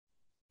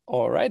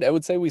All right, I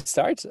would say we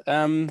start.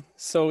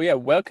 So yeah,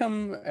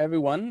 welcome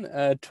everyone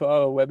to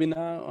our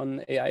webinar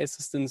on AI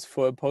assistance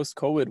for a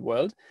post-COVID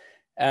world.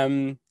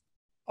 Um,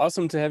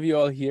 awesome to have you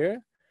all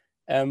here.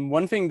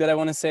 One thing that I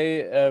want to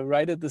say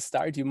right at the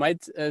start, you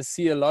might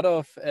see a lot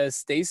of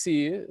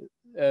Stacy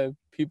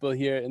people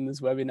here in this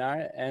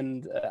webinar,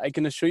 and I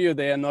can assure you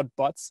they are not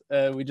bots.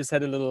 We just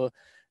had a little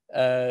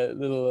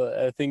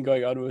thing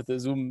going on with the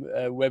Zoom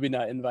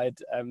webinar invite,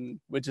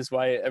 which is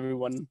why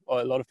everyone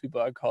or a lot of people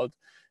are called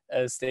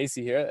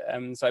Stacy here.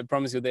 So I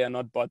promise you they are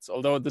not bots,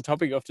 although the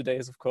topic of today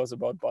is of course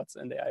about bots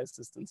and AI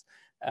assistants,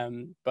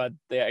 but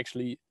they are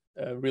actually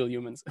real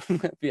humans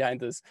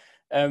behind this.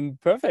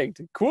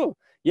 Perfect, cool.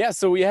 Yeah,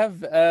 so we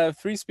have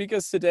three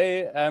speakers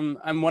today.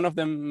 I'm one of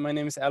them. My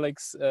name is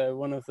Alex,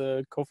 one of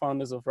the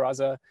co-founders of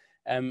Rasa,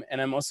 and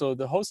I'm also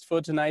the host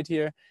for tonight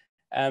here.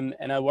 And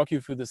I'll walk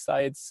you through the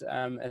slides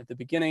at the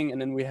beginning,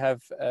 and then we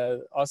have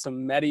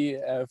awesome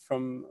Mady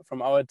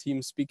from our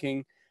team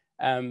speaking,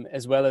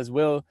 as well as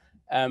Will,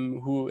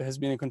 who has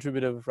been a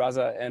contributor with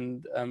Rasa,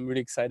 and I'm really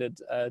excited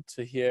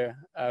to hear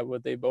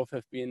what they both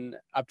have been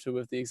up to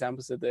with the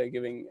examples that they're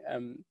giving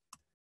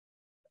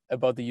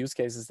about the use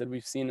cases that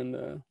we've seen in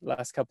the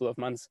last couple of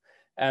months.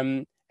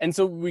 And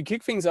so we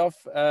kick things off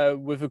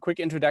with a quick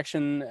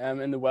introduction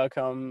and the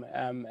welcome,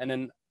 and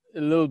then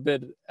a little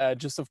bit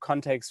just of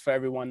context for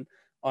everyone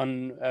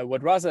on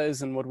what Rasa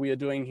is and what we are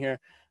doing here.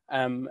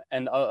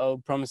 And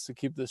I'll promise to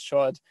keep this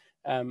short,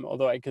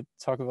 although I could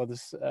talk about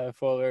this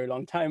for a very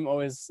long time.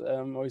 Always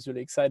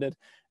really excited.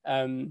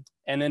 And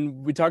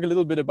then we talk a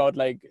little bit about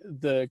like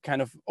the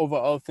kind of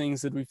overall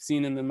things that we've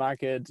seen in the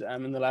market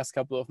in the last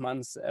couple of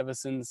months, ever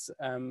since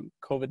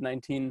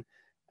COVID-19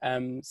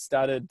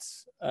 started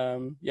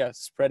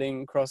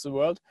spreading across the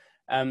world.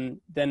 Then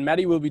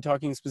Mady will be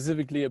talking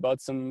specifically about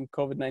some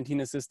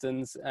COVID-19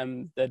 assistance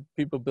that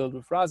people build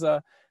with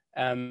Rasa.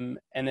 And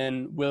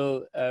then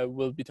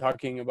we'll be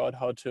talking about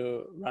how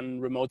to run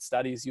remote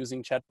studies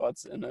using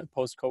chatbots in a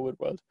post-COVID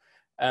world.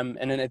 And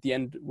then at the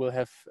end, we'll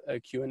have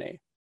a Q&A.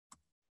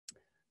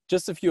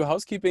 Just a few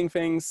housekeeping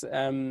things.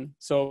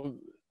 So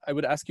I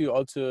would ask you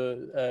all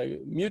to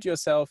mute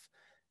yourself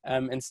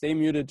and stay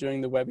muted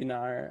during the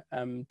webinar.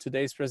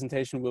 Today's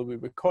presentation will be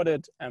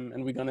recorded,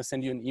 and we're going to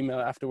send you an email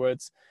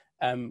afterwards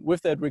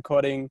with that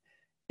recording.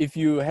 If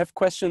you have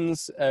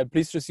questions,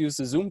 please just use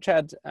the Zoom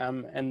chat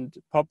and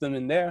pop them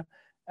in there.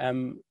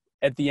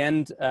 At the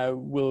end,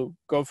 we'll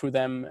go through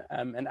them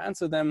and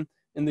answer them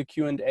in the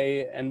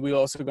Q&A, and we're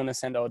also going to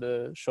send out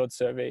a short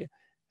survey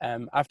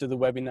after the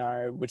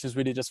webinar, which is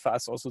really just for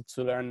us also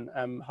to learn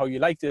how you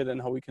liked it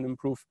and how we can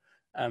improve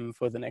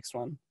for the next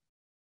one.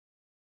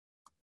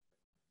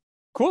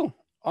 Cool,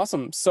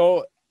 awesome.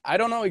 So I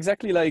don't know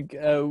exactly like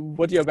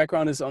what your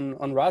background is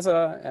on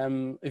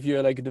Rasa. If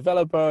you're like a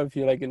developer, if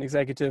you're like an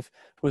executive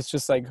who's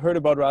just like heard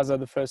about Rasa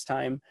the first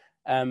time,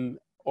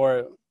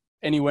 or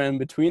anywhere in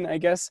between, I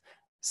guess.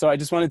 So I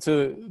just wanted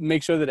to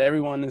make sure that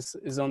everyone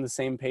is on the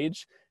same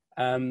page.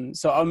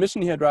 So our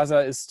mission here at Rasa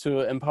is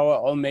to empower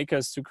all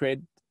makers to create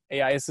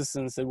AI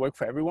assistants that work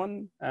for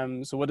everyone.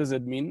 So what does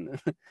it mean?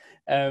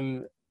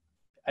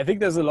 I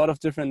think there's a lot of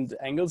different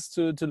angles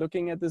to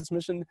looking at this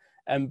mission.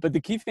 But the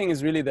key thing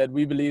is really that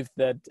we believe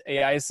that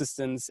AI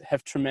assistants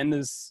have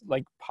tremendous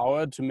like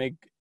power to make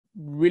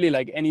really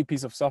like any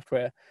piece of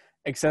software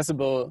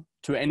accessible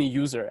to any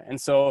user. And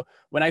so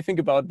when I think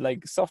about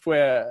like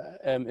software,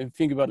 and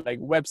think about like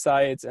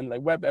websites and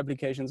like web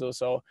applications or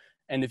so,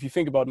 and if you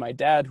think about my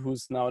dad,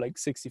 who's now like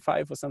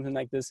 65 or something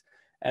like this,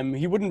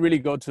 he wouldn't really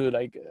go to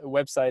like a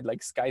website like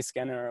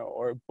Skyscanner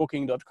or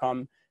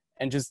booking.com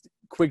and just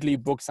quickly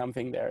book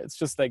something there. It's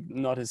just like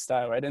not his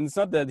style, right? And it's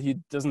not that he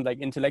doesn't like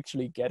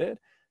intellectually get it.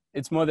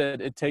 It's more that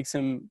it takes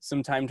him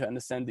some time to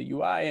understand the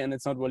UI, and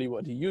it's not really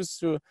what he used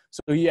to.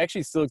 So he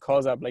actually still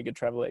calls up like a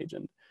travel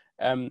agent.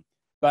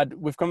 But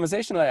with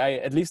conversational AI,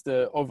 at least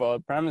the overall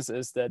premise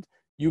is that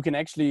you can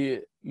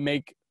actually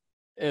make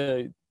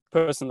a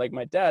person like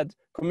my dad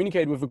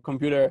communicate with a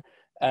computer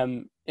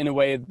in a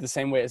way the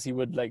same way as he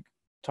would like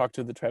talk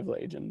to the travel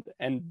agent.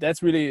 And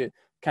that's really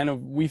kind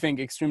of, we think,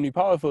 extremely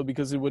powerful,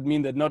 because it would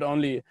mean that not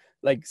only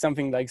like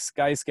something like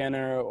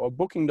Skyscanner or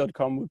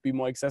booking.com would be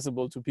more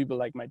accessible to people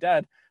like my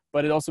dad,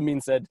 but it also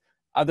means that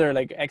other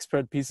like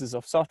expert pieces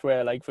of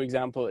software, like for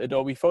example,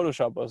 Adobe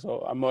Photoshop also,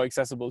 are more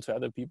accessible to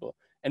other people.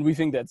 And we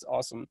think that's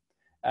awesome.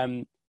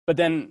 But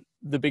then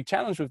the big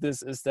challenge with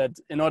this is that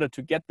in order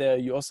to get there,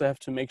 you also have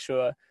to make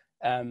sure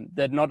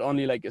that not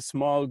only like a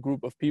small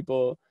group of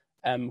people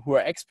who are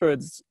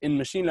experts in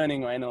machine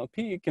learning or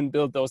NLP can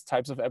build those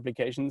types of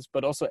applications,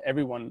 but also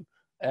everyone,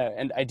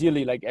 and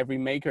ideally like every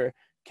maker,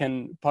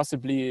 can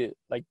possibly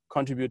like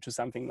contribute to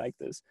something like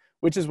this,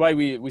 which is why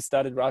we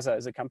started Rasa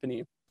as a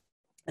company.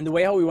 And the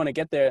way how we want to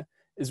get there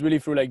is really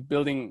through like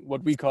building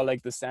what we call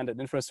like the standard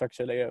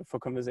infrastructure layer for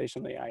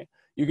conversational AI.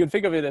 You can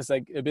think of it as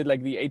like a bit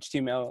like the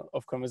HTML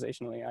of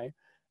conversational AI.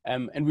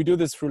 And we do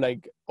this through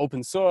like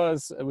open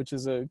source, which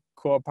is a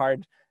core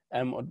part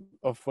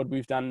of what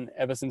we've done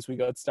ever since we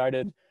got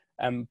started.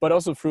 but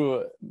also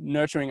through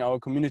nurturing our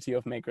community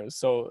of makers.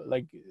 So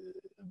like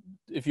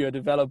if you're a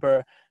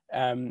developer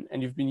and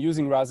you've been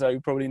using Rasa, you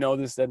probably know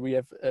this, that we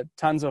have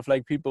tons of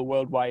like people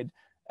worldwide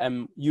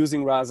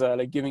using Rasa,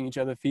 like giving each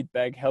other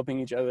feedback, helping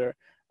each other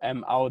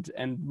out,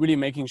 and really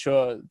making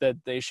sure that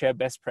they share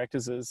best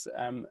practices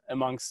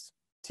amongst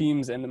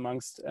teams and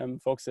amongst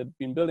folks that have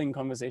been building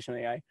conversational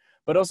AI.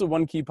 But also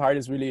one key part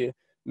is really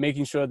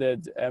making sure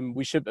that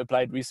we ship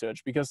applied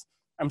research, because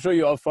I'm sure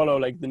you all follow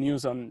like the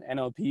news on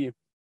NLP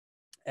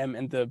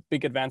and the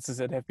big advances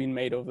that have been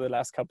made over the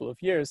last couple of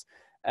years,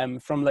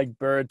 from like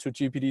BERT to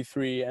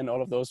GPT-3 and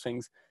all of those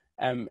things.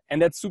 And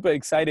that's super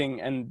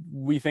exciting. And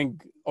we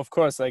think, of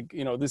course, like,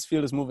 you know, this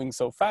field is moving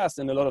so fast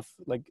and a lot of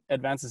like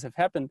advances have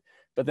happened.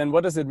 But then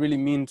what does it really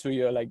mean to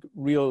your like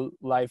real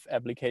life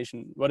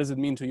application? What does it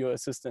mean to your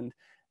assistant?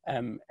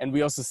 And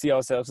we also see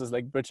ourselves as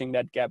like bridging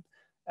that gap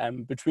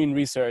between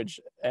research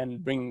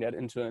and bringing that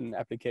into an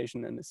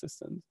application and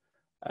assistant.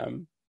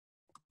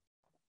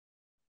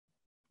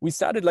 We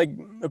started like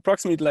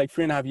approximately like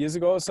 3.5 years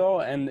ago or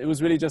so, and it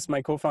was really just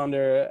my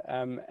co-founder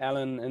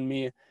Alan and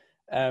me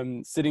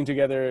sitting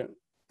together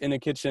in a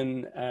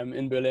kitchen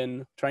in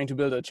Berlin, trying to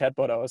build a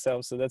chatbot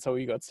ourselves. So that's how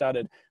we got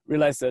started.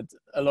 Realized that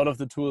a lot of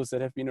the tools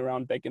that have been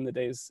around back in the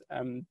days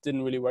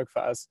didn't really work for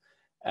us,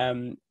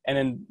 and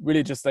then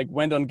really just like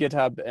went on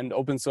GitHub and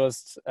open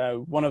sourced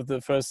one of the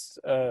first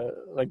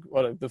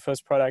the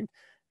first product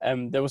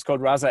that was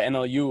called Rasa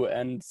NLU.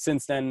 And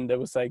since then, there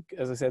was like,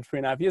 as I said,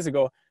 3.5 years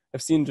ago,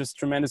 I've seen just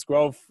tremendous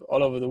growth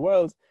all over the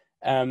world,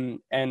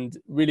 and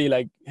really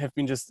like have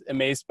been just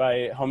amazed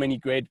by how many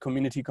great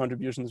community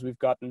contributions we've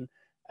gotten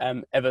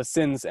ever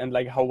since, and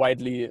like how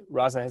widely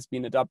Rasa has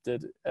been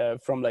adopted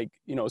from like,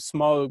 you know,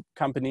 small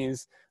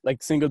companies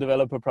like single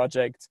developer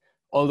projects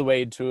all the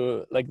way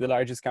to like the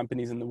largest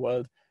companies in the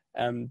world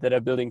that are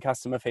building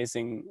customer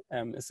facing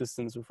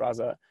assistants with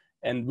Rasa.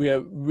 And we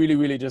are really,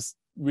 really just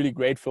really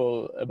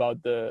grateful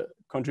about the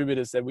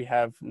contributors that we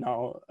have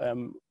now,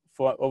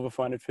 for over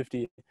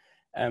 450,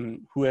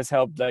 who has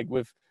helped like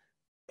with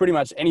pretty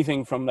much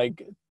anything from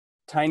like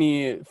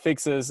tiny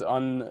fixes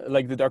on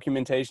like the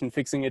documentation,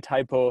 fixing a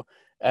typo,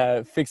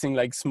 fixing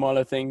like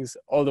smaller things,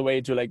 all the way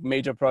to like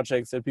major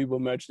projects that people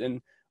merged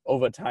in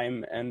over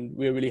time. And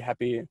we're really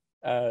happy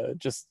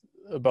just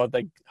about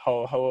like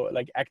how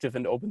like active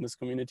and open this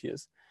community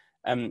is.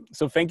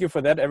 So thank you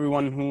for that,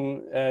 everyone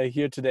who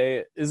here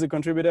today is a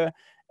contributor,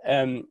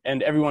 and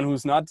everyone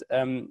who's not.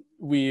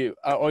 We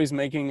are always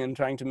making and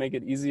trying to make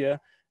it easier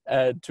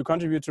to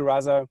contribute to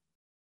Rasa.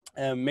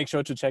 Make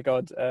sure to check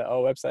out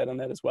our website on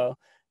that as well,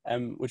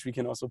 which we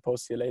can also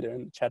post here later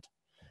in the chat.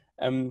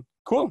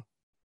 Cool.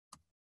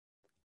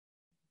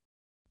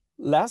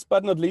 Last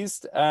but not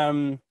least,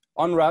 on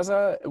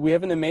Rasa, we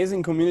have an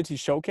amazing community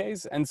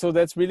showcase. And so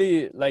that's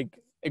really like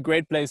a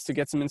great place to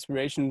get some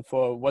inspiration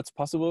for what's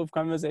possible with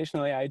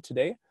conversational AI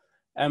today.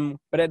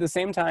 But at the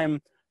same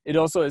time, it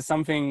also is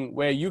something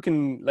where you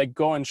can like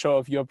go and show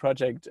off your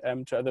project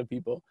to other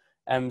people.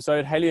 So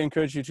I'd highly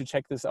encourage you to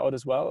check this out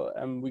as well.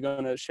 We're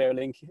going to share a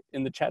link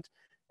in the chat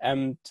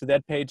to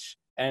that page.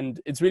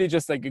 And it's really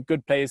just like a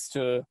good place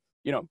to,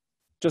 you know,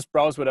 just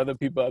browse what other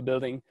people are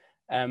building.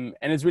 And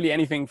it's really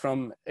anything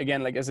from,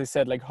 again, like, as I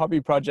said, like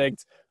hobby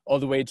projects all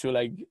the way to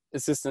like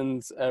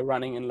assistants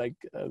running in like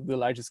the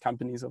largest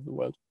companies of the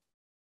world.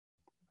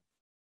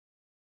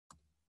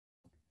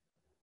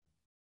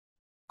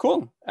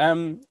 Cool.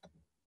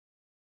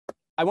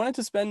 I wanted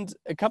to spend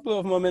a couple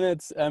of more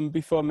minutes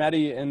before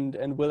Mady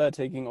and Will are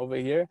taking over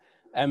here,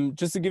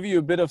 just to give you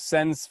a bit of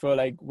sense for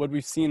like what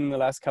we've seen in the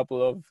last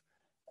couple of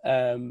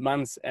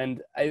months.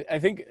 And I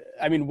think,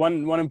 I mean,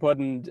 one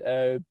important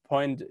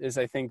point is,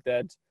 I think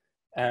that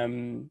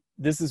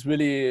this is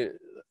really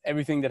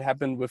everything that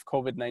happened with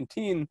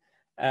COVID-19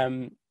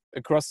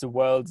 across the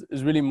world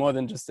is really more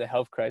than just a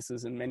health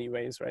crisis in many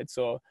ways, right?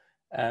 So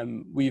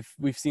we've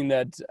seen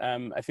that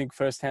I think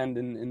firsthand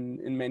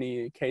in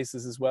many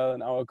cases as well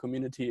in our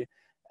community,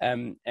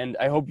 and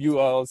I hope you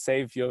all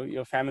safe,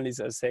 your families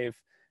are safe,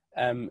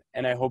 and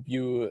I hope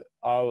you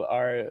all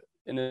are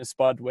in a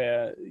spot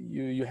where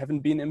you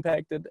haven't been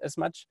impacted as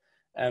much.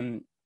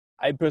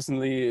 I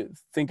personally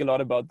think a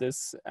lot about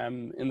this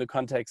in the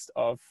context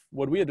of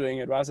what we are doing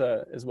at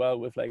Rasa as well,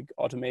 with like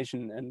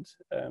automation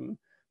and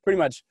pretty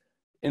much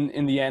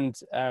in the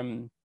end,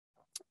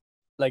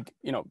 like,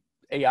 you know,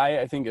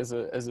 AI, I think, as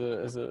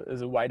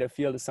a wider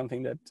field is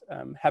something that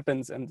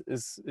happens and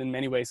is in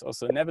many ways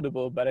also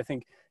inevitable, but I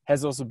think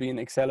has also been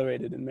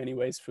accelerated in many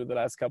ways through the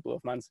last couple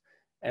of months.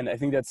 And I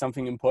think that's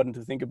something important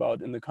to think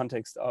about in the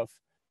context of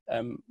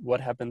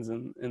what happens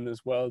in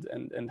this world,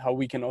 and how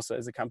we can also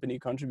as a company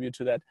contribute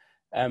to that.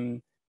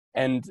 And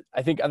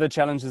I think other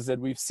challenges that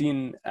we've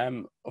seen,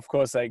 of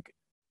course, like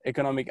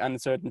economic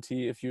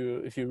uncertainty. If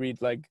you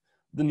read like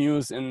the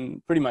news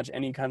in pretty much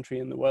any country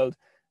in the world,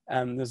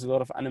 there's a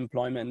lot of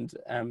unemployment,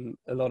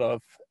 a lot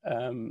of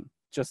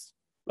just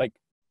like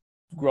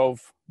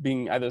growth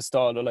being either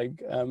stalled or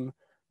like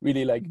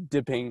really like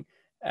dipping.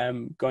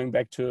 going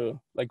back to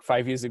like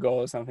 5 years ago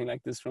or something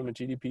like this from a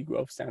GDP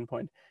growth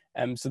standpoint.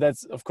 So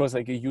that's of course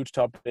like a huge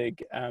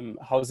topic.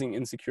 Housing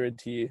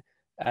insecurity,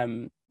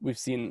 we've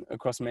seen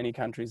across many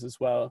countries as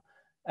well,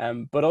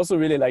 but also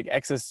really like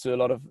access to a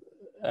lot of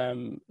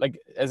like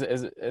as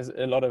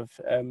a lot of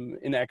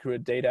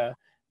inaccurate data,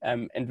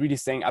 and really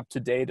staying up to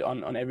date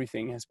on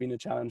everything has been a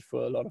challenge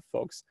for a lot of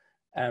folks.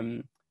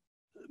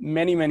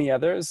 Many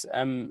others,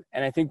 and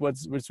I think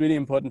what's really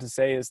important to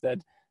say is that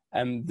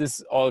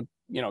this all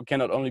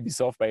cannot only be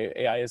solved by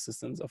AI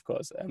assistants, of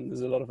course.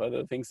 There's a lot of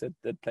other things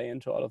that play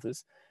into all of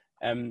this,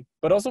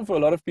 but also for a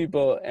lot of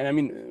people, and I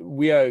mean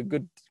we are a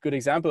good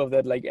example of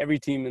that. Like every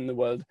team in the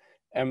world,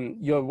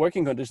 your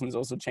working conditions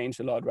also change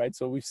a lot, right?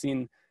 So we've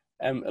seen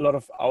a lot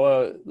of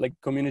our like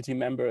community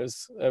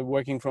members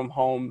working from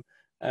home,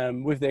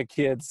 with their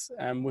kids,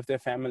 with their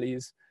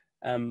families,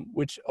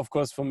 which of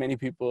course for many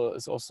people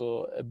is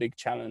also a big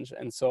challenge.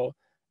 And so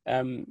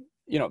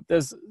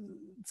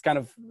it's kind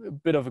of a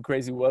bit of a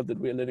crazy world that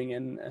we're living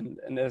in,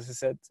 and as I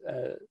said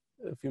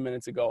a few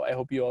minutes ago, I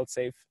hope you're all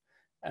safe,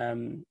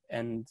 and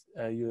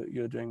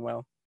you're doing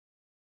well.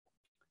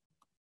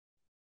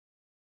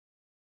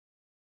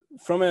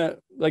 From a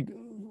like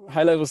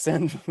high level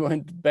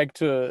standpoint, back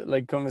to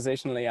like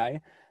conversational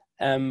AI,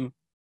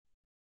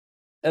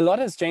 a lot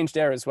has changed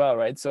there as well,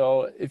 right?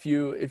 So if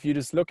you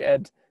just look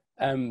at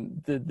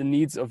the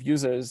needs of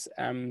users,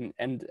 and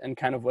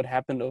kind of what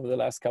happened over the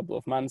last couple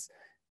of months,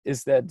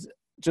 is that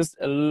just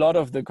a lot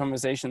of the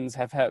conversations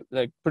have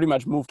like pretty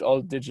much moved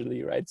all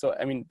digitally, right? So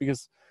I mean,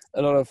 because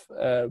a lot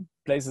of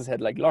places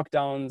had like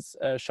lockdowns,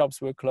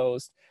 shops were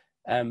closed,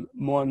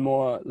 more and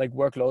more like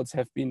workloads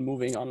have been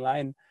moving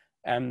online,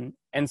 and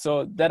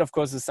so that of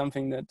course is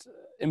something that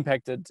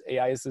impacted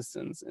AI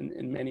assistants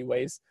in many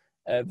ways,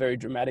 very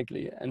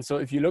dramatically. And so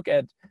if you look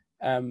at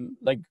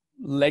like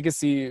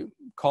legacy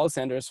call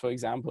centers, for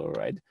example,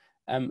 right,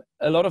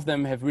 a lot of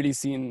them have really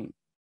seen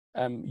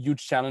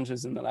huge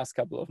challenges in the last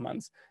couple of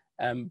months.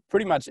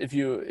 Pretty much if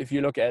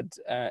you look at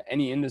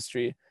any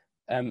industry,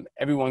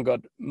 everyone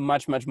got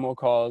much more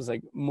calls,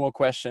 like more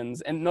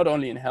questions, and not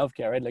only in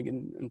healthcare, right, like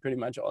in pretty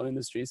much all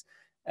industries.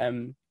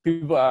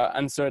 People are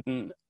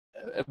uncertain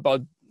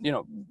about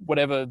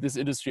whatever this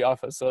industry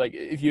offers. So like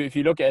if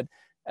you look at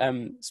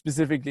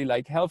specifically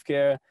like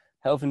healthcare,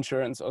 health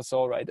insurance or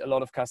so, right, a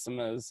lot of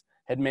customers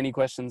had many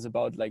questions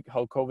about like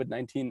how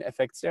COVID-19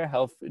 affects their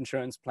health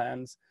insurance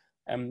plans.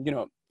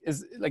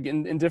 Is like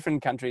in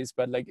different countries,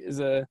 but like is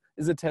a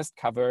test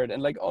covered,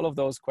 and like all of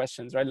those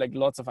questions, right? Like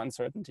lots of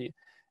uncertainty.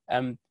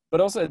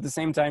 But also at the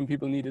same time,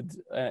 people needed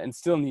and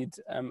still need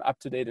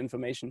up-to-date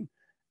information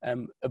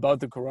about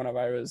the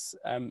coronavirus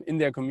in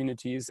their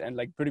communities, and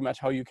like pretty much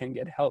how you can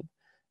get help.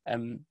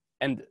 And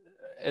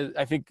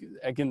I think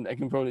I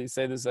can probably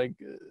say this, like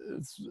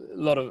it's a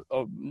lot of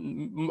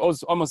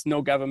almost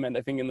no government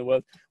I think in the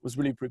world was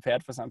really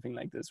prepared for something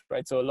like this,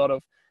 right? So a lot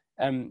of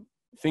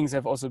things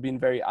have also been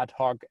very ad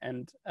hoc,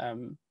 and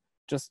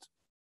just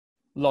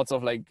lots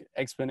of like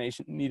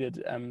explanation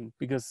needed,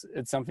 because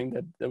it's something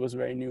that was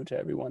very new to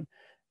everyone.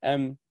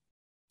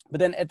 But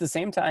then at the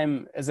same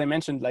time, as I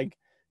mentioned, like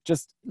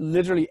just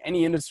literally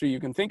any industry you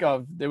can think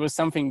of, there was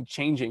something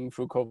changing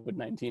through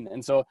COVID-19.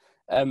 And so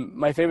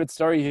my favorite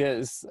story here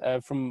is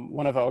from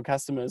one of our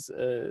customers,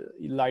 a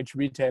large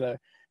retailer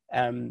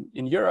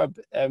in Europe.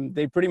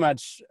 They pretty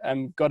much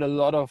got a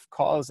lot of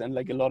calls and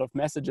like a lot of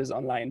messages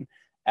online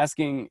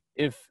asking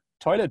if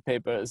toilet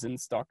paper is in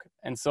stock.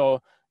 And so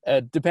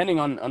depending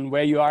on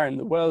where you are in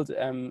the world,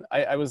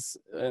 I was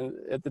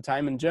at the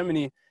time in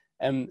Germany,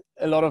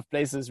 a lot of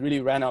places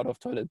really ran out of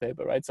toilet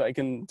paper, right? So I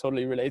can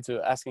totally relate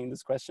to asking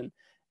this question.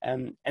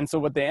 And so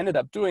what they ended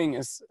up doing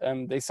is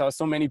they saw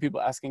so many people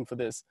asking for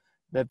this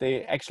that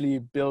they actually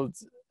built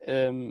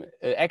an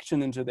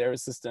action into their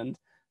assistant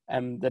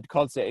that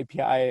calls the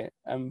API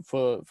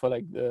for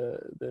like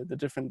the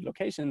different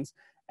locations,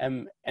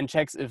 and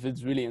checks if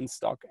it's really in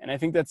stock. And I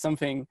think that's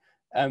something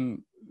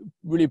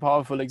really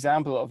powerful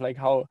example of like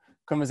how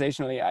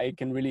conversational AI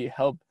can really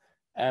help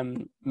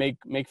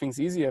make things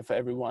easier for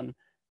everyone.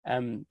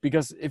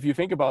 Because if you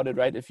think about it,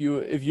 right, if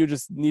you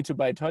just need to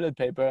buy toilet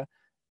paper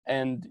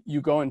and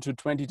you go into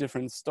 20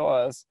 different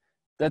stores,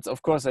 that's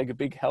of course like a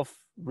big health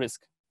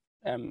risk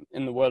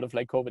in the world of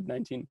like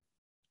COVID-19.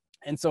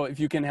 And so if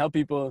you can help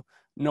people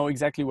know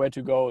exactly where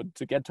to go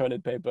to get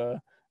toilet paper,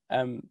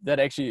 that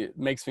actually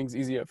makes things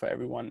easier for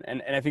everyone.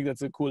 And I think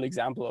that's a cool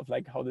example of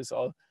like how this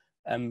all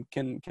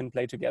can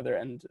play together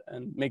and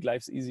make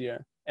lives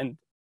easier, and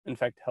in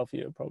fact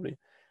healthier probably.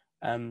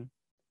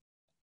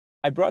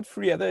 I brought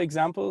 3 other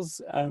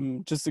examples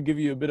just to give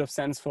you a bit of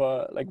sense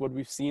for like what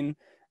we've seen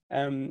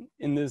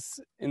in this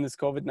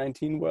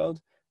COVID-19 world.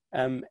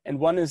 And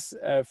one is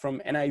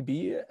from NIB.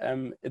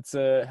 It's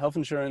a health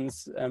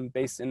insurance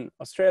based in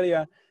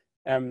Australia.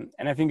 And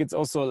I think it's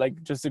also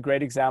like just a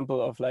great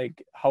example of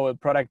like how a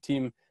product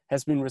team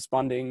has been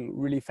responding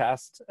really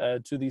fast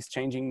to these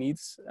changing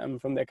needs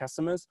from their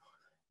customers.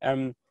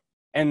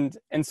 And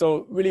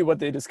so really what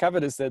they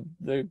discovered is that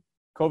the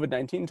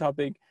COVID-19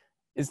 topic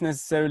is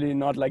necessarily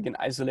not like an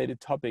isolated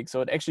topic.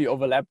 So it actually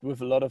overlapped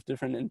with a lot of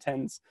different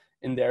intents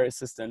in their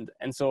assistant.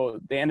 And so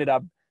they ended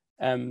up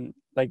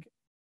like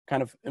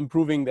kind of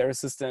improving their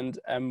assistant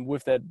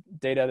with that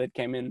data that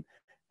came in.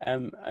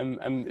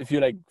 If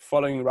you're like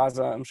following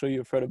Rasa, I'm sure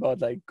you've heard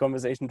about like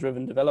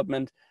conversation-driven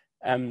development.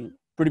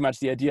 Pretty much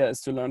the idea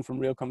is to learn from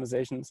real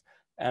conversations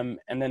and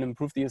then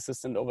improve the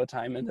assistant over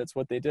time. And that's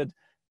what they did.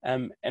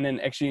 And then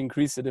actually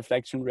increase the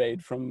deflection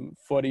rate from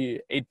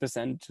 48%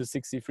 to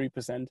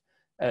 63%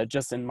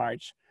 just in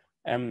March.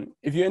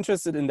 If you're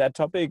interested in that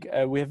topic,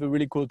 we have a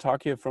really cool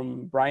talk here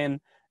from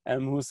Brian,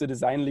 who's the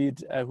design lead,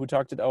 who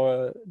talked at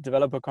our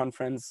developer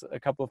conference a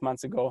couple of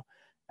months ago.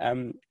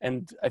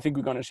 And I think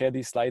we're going to share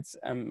these slides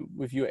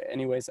with you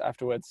anyways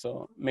afterwards,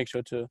 so make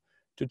sure to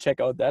check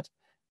out that.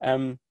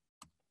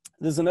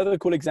 There's another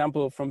cool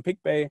example from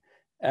PicPay.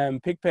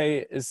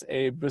 PicPay is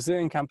a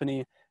Brazilian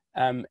company,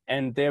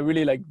 and they're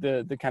really like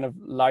the kind of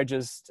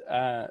largest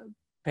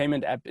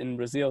payment app in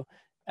Brazil.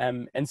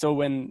 And so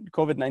when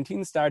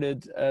COVID-19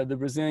 started, the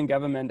Brazilian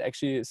government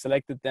actually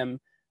selected them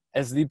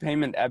as the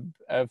payment app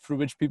through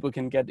which people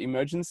can get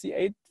emergency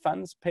aid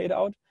funds paid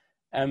out.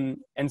 And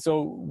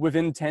so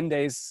within 10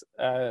 days,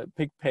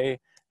 PicPay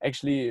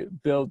actually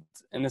built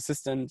an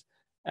assistant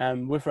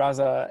with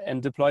Rasa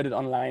and deployed it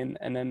online,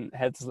 and then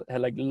had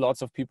like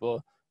lots of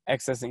people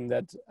accessing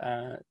that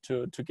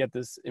to get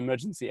this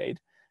emergency aid.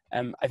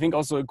 I think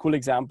also a cool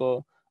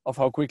example of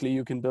how quickly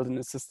you can build an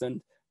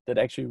assistant that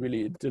actually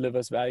really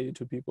delivers value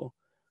to people.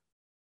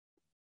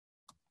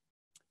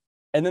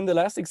 And then the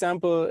last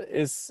example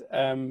is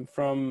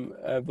from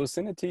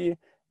Vicinity.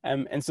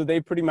 And so they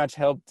pretty much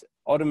helped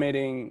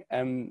automating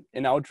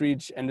an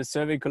outreach and a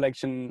survey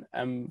collection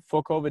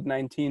for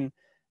COVID-19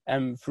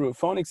 through a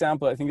phone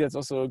example. I think that's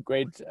also a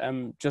great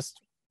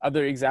just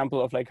other example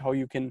of like how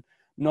you can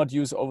not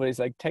use always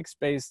like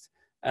text-based,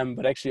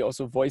 but actually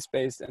also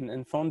voice-based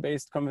and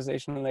phone-based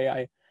conversational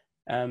AI.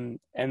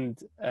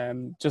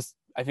 Just,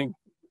 I think,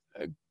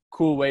 a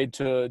cool way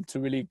to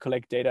really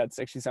collect data. It's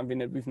actually something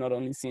that we've not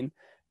only seen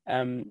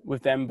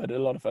with them, but a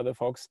lot of other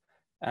folks.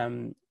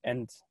 And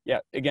yeah,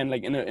 again,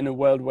 like in a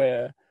world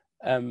where,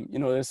 you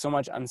know, there's so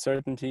much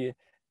uncertainty,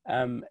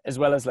 as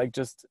well as like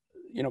just,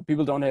 you know,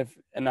 people don't have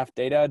enough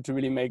data to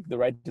really make the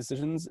right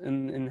decisions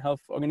in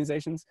health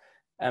organizations.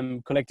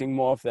 Collecting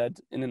more of that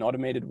in an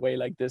automated way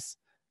like this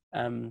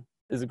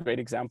is a great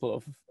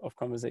example of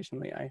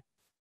conversational AI.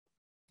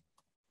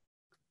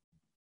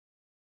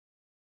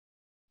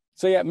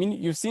 So yeah, I mean,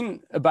 you've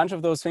seen a bunch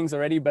of those things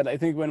already, but I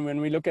think when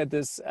we look at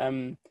this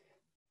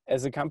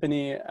as a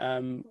company,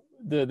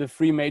 the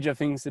three major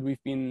things that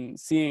we've been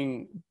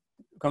seeing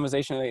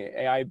conversational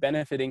AI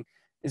benefiting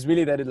is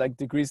really that it like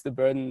decreased the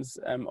burdens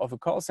of a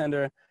call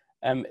center,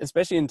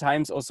 especially in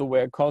times also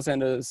where call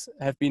centers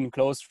have been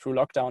closed through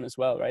lockdown as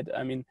well, right?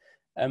 I mean,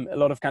 a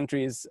lot of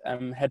countries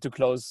had to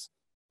close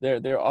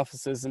their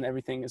offices and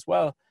everything as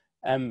well.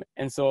 And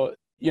so,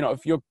 you know,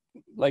 if you're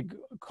like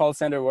call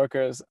center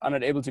workers are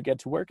not able to get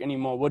to work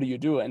anymore, what do you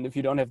do? And if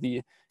you don't have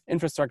the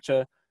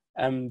infrastructure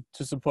to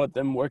support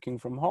them working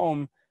from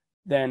home,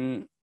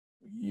 then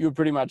you're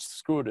pretty much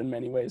screwed in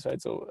many ways,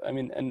 right? So, I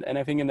mean, and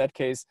I think in that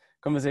case,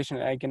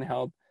 conversational AI can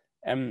help.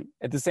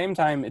 At the same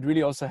time, it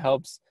really also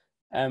helps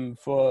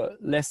for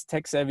less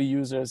tech-savvy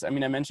users. I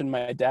mean, I mentioned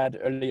my dad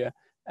earlier,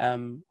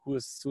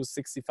 who's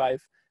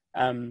 65,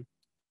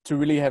 to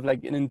really have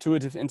like an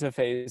intuitive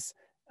interface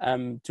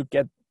to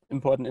get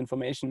important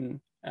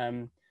information.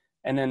 And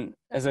then,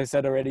 as I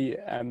said already,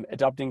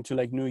 adapting to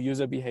like new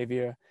user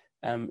behavior.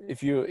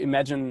 If you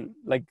imagine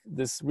like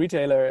this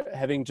retailer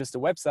having just a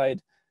website,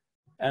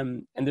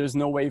 and there's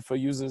no way for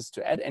users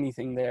to add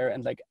anything there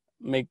and like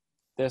make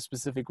their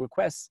specific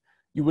requests,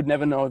 you would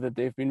never know that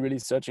they've been really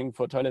searching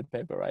for toilet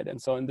paper, right?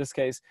 And so in this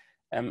case,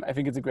 I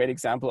think it's a great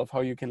example of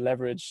how you can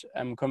leverage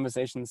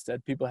conversations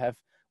that people have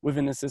with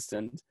an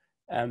assistant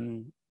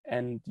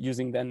and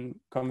using then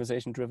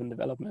conversation-driven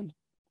development.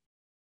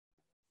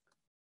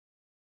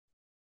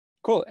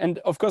 Cool. And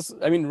of course,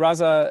 I mean,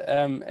 Rasa,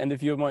 and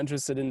if you're more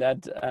interested in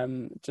that,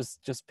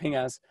 just ping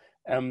us,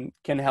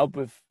 can help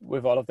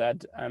with all of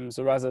that.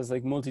 So Rasa is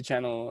like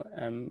multi-channel.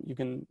 You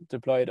can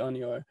deploy it on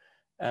your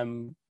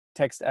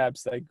text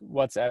apps like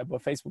WhatsApp or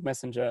Facebook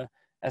Messenger,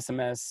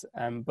 SMS,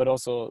 but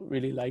also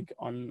really like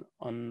on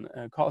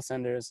call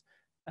centers,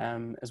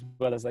 as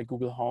well as like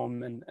Google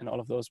Home and all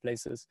of those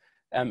places.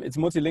 It's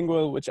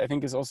multilingual, which I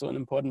think is also an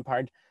important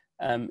part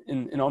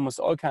in almost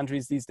all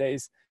countries these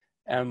days.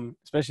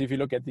 Especially if you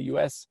look at the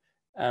US.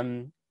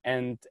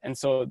 And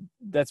so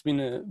that's been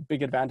a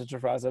big advantage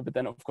of Rasa, but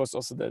then of course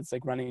also that it's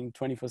like running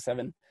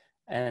 24/7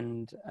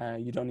 and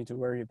you don't need to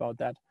worry about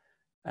that.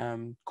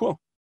 Cool.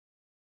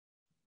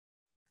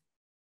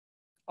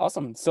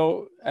 Awesome.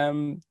 So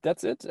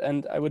that's it.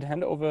 And I would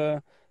hand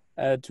over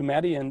to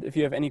Mady. And if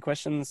you have any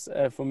questions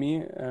for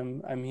me,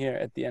 I'm here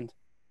at the end.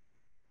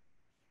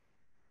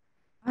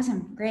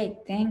 Awesome.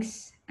 Great.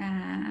 Thanks,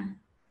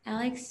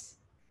 Alex,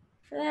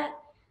 for that.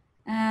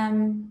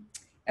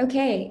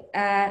 Okay,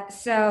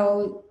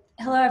 so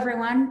hello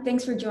everyone.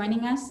 Thanks for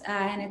joining us,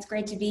 and it's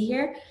great to be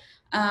here.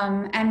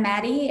 I'm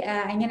Mady.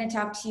 I'm going to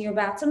talk to you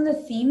about some of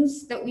the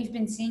themes that we've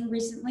been seeing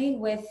recently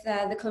with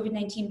the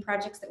COVID-19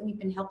 projects that we've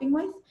been helping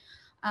with,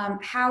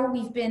 how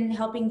we've been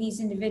helping these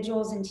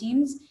individuals and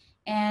teams,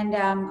 and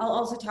I'll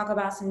also talk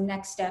about some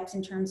next steps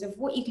in terms of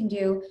what you can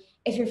do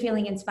if you're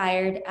feeling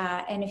inspired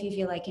and if you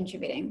feel like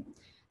contributing.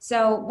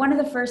 So one of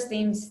the first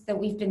themes that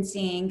we've been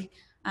seeing,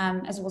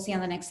 as we'll see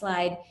on the next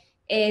slide,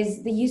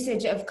 is the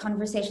usage of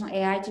conversational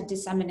AI to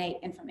disseminate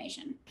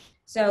information.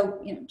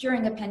 So,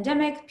 during a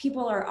pandemic,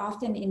 people are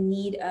often in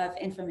need of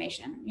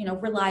information,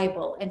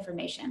 reliable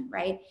information,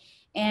 right?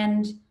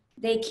 And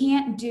they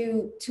can't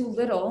do too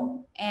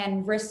little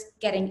and risk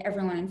getting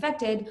everyone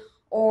infected,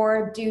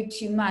 or do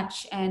too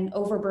much and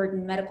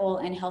overburden medical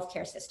and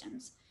healthcare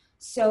systems.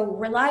 So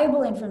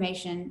reliable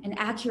information and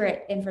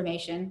accurate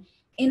information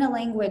in a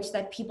language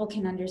that people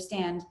can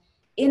understand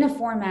in a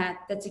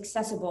format that's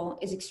accessible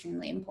is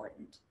extremely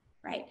important,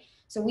 right?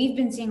 So we've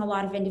been seeing a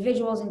lot of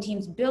individuals and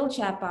teams build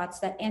chatbots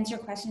that answer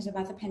questions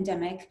about the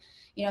pandemic,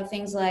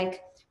 things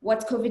like,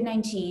 what's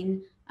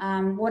COVID-19?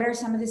 What are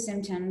some of the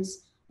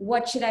symptoms?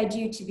 What should I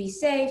do to be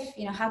safe?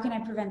 How can I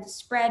prevent the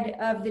spread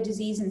of the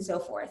disease and so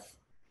forth?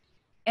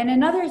 And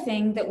another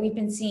thing that we've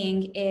been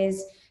seeing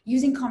is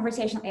using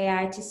conversational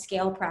AI to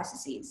scale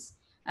processes.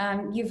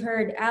 You've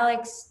heard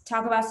Alex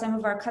talk about some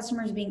of our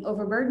customers being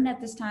overburdened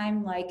at this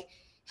time, like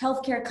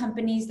healthcare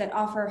companies that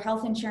offer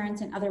health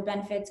insurance and other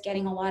benefits,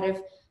 getting a lot of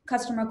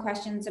customer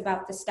questions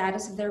about the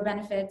status of their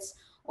benefits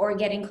or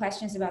getting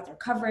questions about their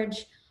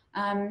coverage.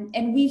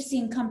 And we've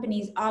seen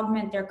companies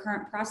augment their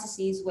current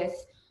processes with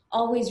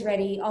always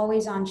ready,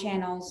 always on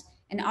channels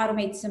and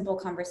automate simple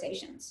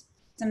conversations,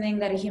 something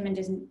that a human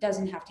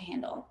doesn't have to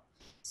handle.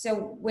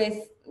 So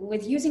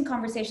with using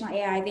conversational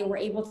AI, they were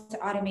able to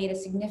automate a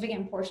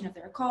significant portion of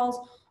their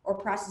calls or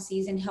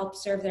processes and help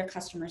serve their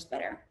customers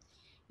better.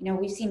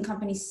 We've seen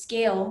companies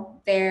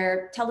scale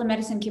their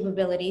telemedicine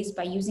capabilities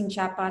by using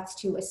chatbots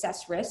to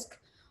assess risk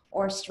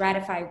or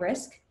stratify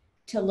risk,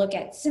 to look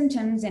at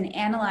symptoms and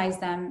analyze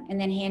them and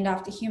then hand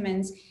off to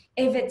humans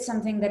if it's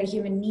something that a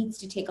human needs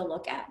to take a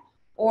look at.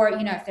 Or,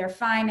 if they're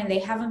fine and they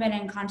haven't been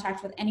in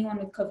contact with anyone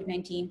with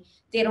COVID-19,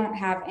 they don't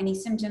have any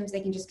symptoms, they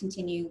can just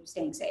continue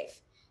staying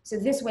safe. So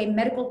this way,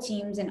 medical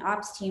teams and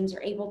ops teams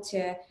are able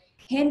to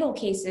handle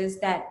cases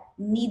that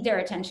need their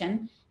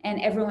attention, and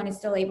everyone is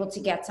still able to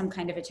get some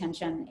kind of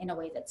attention in a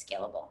way that's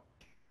scalable.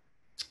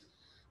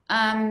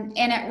 And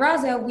at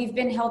Rasa, we've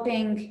been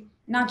helping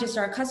not just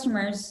our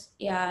customers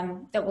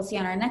that we'll see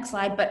on our next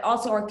slide, but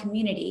also our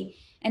community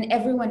and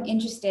everyone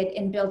interested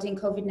in building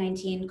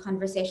COVID-19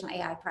 conversational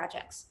AI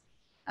projects.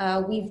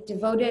 We've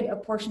devoted a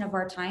portion of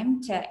our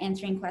time to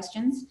answering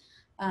questions,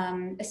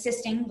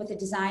 assisting with the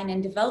design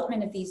and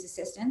development of these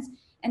assistants,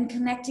 and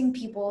connecting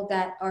people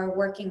that are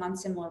working on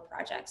similar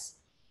projects.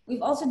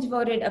 We've also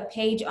devoted a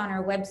page on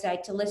our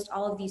website to list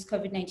all of these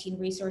COVID-19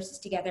 resources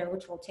together,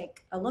 which we'll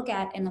take a look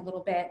at in a little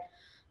bit,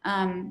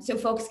 so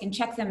folks can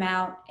check them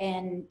out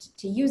and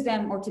to use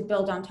them or to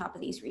build on top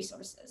of these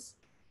resources.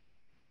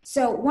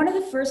 So one of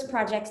the first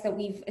projects that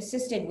we've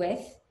assisted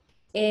with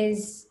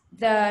is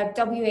the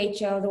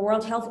WHO, the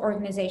World Health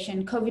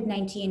Organization,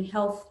 COVID-19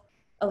 Health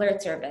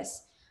Alert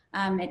Service.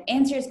 It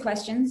answers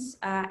questions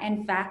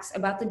and facts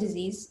about the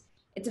disease.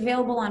 It's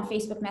available on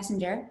Facebook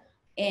Messenger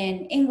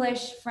in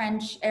English,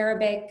 French,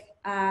 Arabic,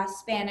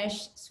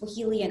 Spanish,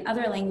 Swahili, and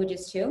other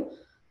languages too.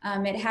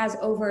 It has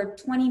over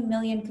 20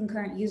 million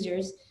concurrent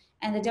users,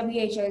 and the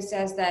WHO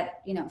says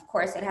that, of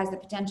course, it has the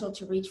potential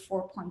to reach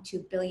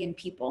 4.2 billion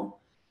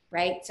people,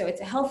 right? So it's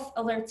a health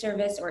alert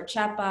service or a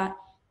chatbot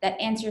that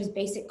answers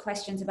basic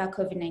questions about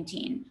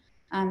COVID-19.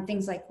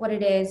 Things like what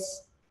it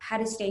is, how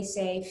to stay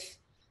safe,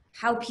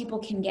 how people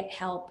can get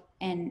help,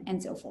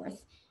 and so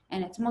forth.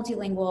 And it's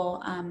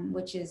multilingual,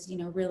 which is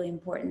really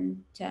important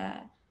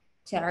to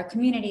our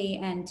community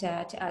and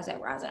to us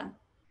at Rasa.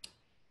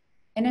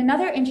 And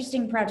another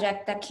interesting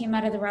project that came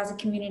out of the Rasa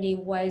community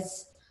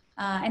was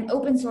an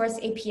open source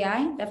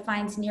API that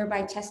finds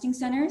nearby testing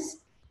centers.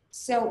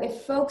 So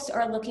if folks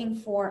are looking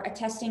for a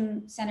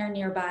testing center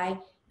nearby,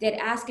 they'd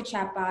ask a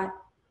chatbot,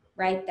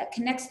 right, that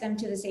connects them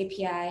to this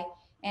API,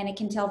 and it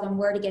can tell them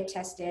where to get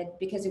tested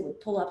because it would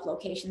pull up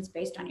locations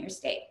based on your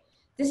state.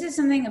 This is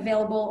something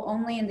available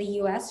only in the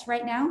US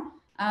right now,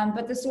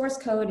 but the source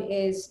code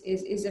is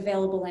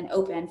available and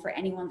open for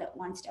anyone that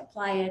wants to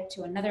apply it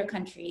to another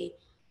country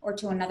or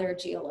to another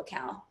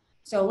geolocale.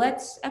 So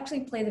let's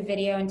actually play the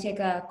video and take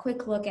a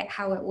quick look at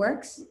how it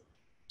works.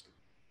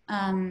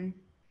 And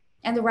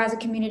the Rasa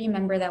community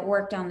member that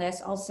worked on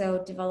this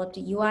also developed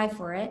a UI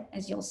for it,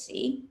 as you'll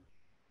see.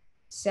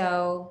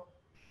 So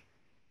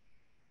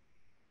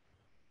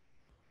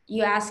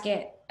you ask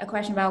it a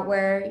question about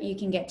where you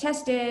can get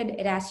tested.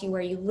 It asks you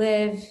where you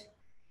live.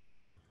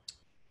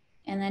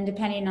 And then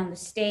depending on the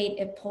state,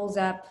 it pulls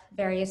up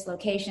various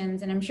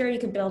locations. And I'm sure you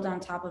could build on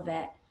top of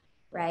it,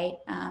 right?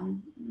 I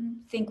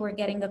think we're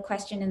getting the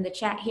question in the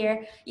chat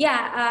here.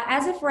 Yeah,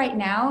 as of right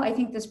now, I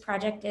think this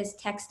project is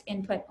text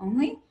input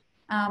only,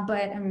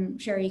 but I'm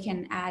sure you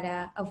can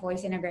add a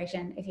voice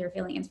integration if you're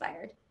feeling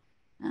inspired.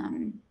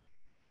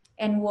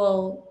 and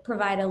we'll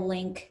provide a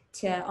link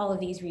to all of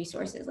these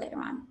resources later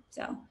on.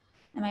 So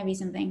that might be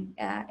something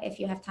if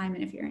you have time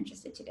and if you're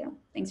interested to do.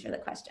 Thanks for the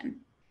question.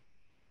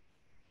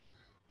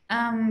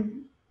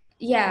 And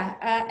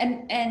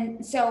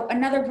so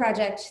another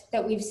project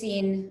that we've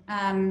seen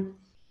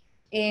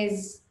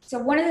is, so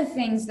one of the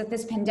things that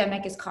this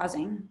pandemic is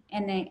causing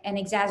and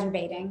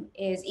exacerbating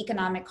is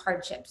economic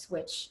hardships,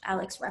 which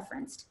Alex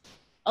referenced.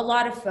 A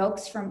lot of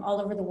folks from all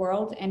over the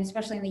world, and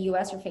especially in the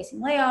US, are facing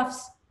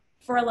layoffs,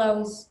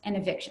 furloughs, and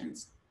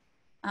evictions.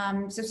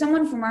 So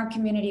someone from our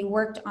community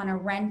worked on a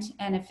rent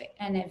and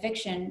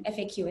eviction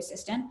FAQ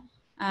assistant.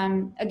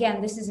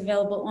 Again, this is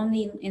available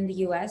only in the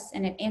US,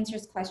 and it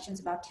answers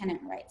questions about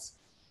tenant rights.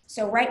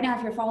 So right now,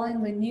 if you're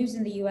following the news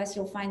in the US,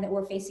 you'll find that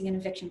we're facing an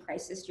eviction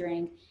crisis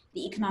during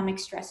the economic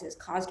stresses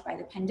caused by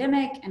the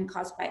pandemic and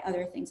caused by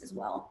other things as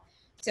well.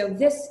 So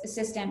this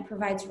assistant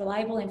provides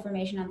reliable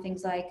information on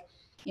things like,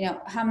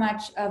 how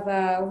much of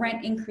a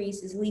rent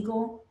increase is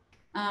legal,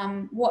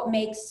 what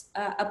makes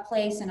a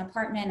place, an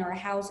apartment or a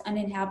house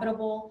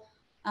uninhabitable,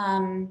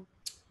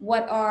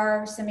 what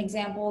are some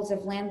examples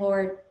of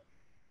landlord,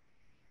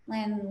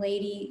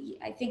 landlady,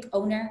 I think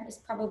owner is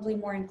probably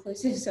more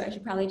inclusive, so I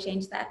should probably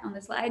change that on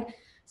the slide.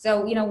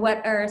 So,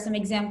 what are some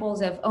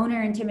examples of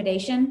owner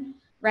intimidation,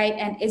 right?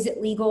 And is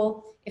it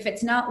legal? If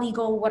it's not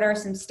legal, what are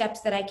some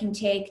steps that I can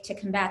take to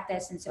combat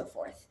this and so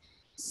forth?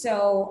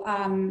 So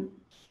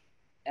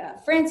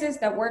Francis,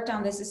 that worked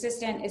on this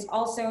assistant, is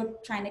also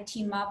trying to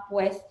team up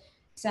with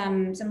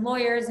some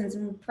lawyers and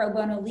some pro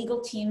bono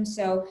legal teams.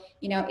 So,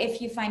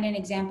 if you find an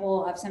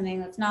example of something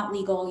that's not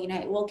legal,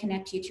 it will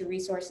connect you to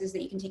resources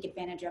that you can take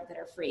advantage of that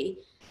are free,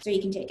 so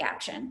you can take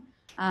action.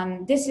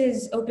 This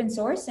is open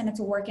source and it's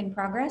a work in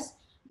progress,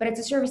 but it's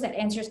a service that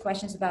answers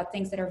questions about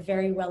things that are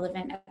very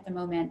relevant at the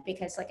moment,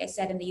 because like I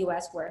said, in the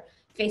US, we're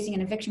facing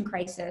an eviction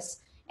crisis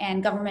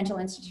and governmental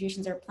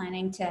institutions are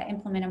planning to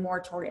implement a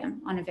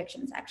moratorium on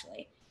evictions,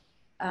 actually.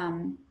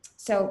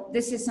 So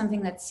this is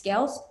something that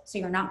scales, so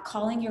you're not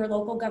calling your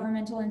local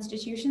governmental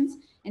institutions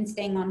and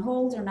staying on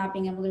hold or not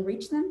being able to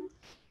reach them.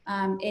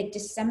 It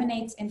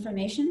disseminates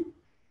information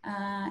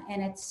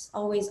and it's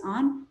always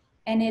on,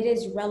 and it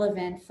is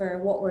relevant for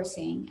what we're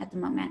seeing at the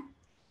moment.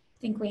 I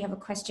think we have a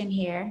question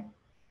here.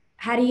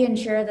 How do you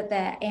ensure that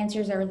the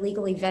answers are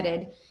legally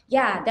vetted?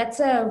 Yeah, that's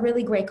a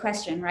really great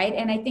question, right?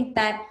 And I think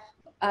that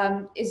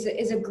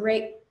is a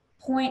great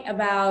point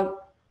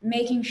about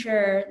making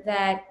sure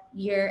that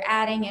you're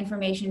adding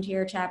information to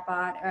your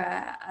chatbot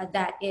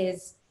that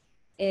is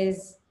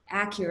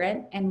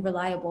accurate and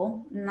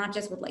reliable, not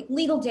just with like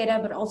legal data,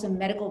 but also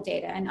medical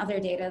data and other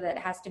data that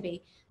has to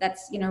be,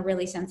 that's,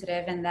 really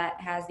sensitive and that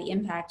has the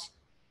impact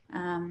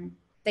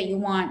that you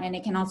want. And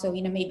it can also,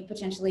 maybe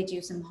potentially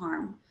do some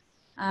harm.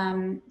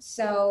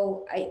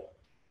 So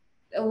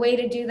a way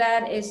to do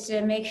that is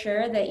to make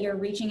sure that you're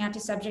reaching out to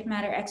subject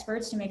matter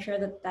experts to make sure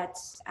that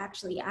that's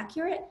actually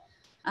accurate,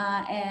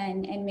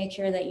 and make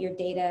sure that your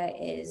data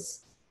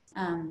is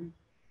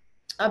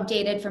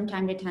updated from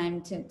time to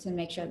time to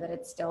make sure that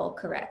it's still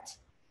correct.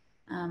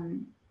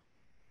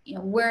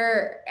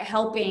 We're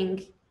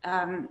helping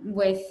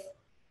with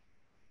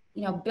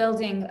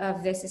building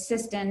of this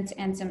assistant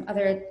and some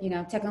other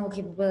technical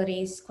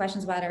capabilities,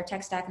 questions about our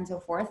tech stack and so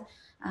forth.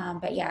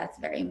 But yeah, it's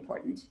very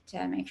important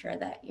to make sure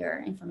that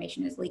your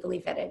information is legally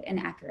vetted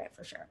and accurate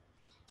for sure,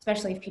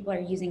 especially if people are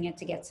using it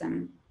to get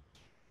some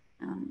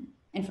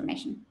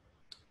information.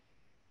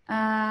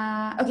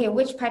 Okay,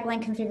 which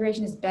pipeline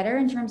configuration is better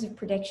in terms of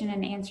prediction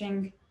and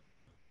answering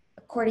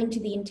according to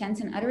the intents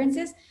and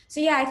utterances?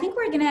 So yeah, I think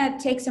we're gonna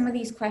take some of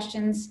these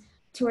questions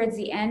towards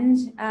the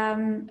end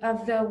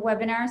of the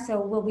webinar, so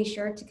we'll be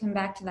sure to come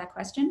back to that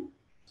question.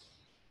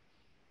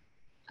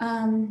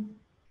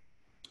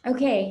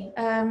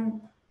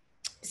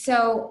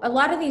 So a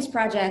lot of these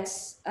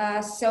projects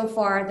so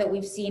far that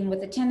we've seen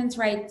with the Tenants'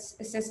 Rights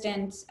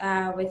Assistant,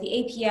 with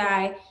the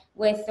API,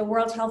 with the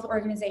World Health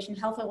Organization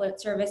Health Alert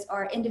Service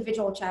are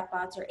individual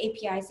chatbots or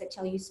APIs that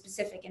tell you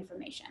specific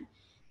information.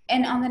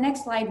 And on the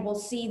next slide, we'll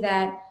see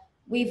that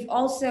we've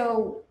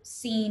also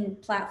seen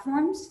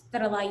platforms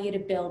that allow you to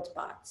build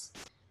bots.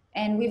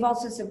 And we've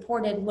also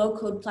supported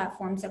low-code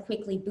platforms that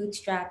quickly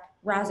bootstrap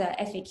Rasa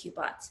FAQ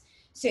bots.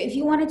 So if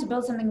you wanted to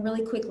build something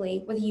really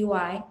quickly with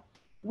UI,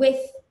 with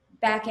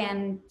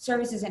backend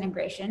services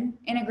integration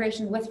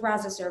with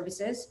Rasa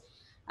services,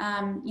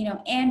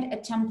 and a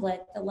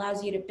template that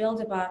allows you to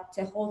build a bot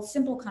to hold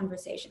simple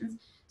conversations.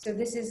 So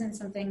this isn't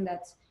something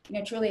that's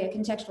truly a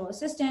contextual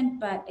assistant,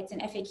 but it's an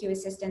FAQ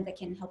assistant that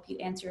can help you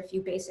answer a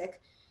few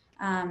basic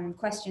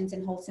questions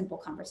and hold simple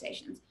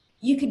conversations.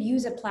 You could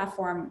use a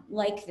platform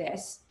like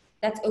this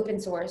that's open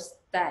source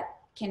that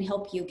can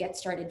help you get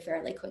started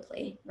fairly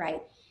quickly,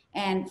 right?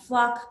 And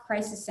Flock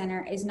Crisis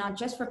Center is not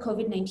just for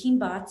COVID-19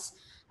 bots,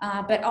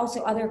 but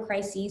also other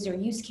crises or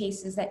use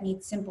cases that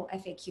need simple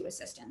FAQ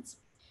assistance.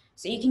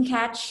 So you can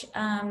catch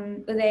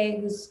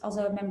Uday, who's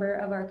also a member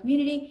of our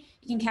community,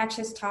 you can catch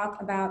his talk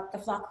about the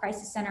Flock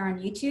Crisis Center on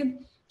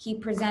YouTube. He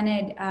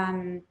presented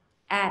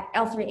at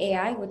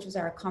L3AI, which was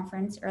our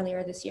conference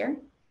earlier this year.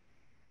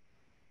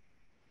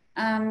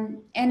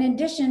 In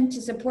addition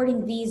to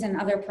supporting these and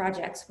other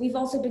projects, we've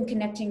also been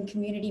connecting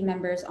community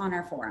members on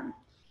our forum.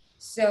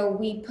 So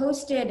we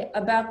posted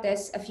about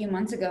this a few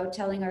months ago,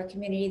 telling our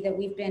community that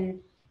we've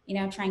been,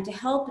 trying to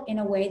help in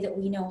a way that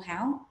we know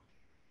how.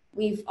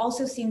 We've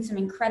also seen some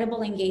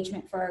incredible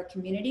engagement for our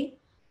community.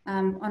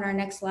 On our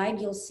next slide,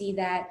 you'll see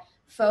that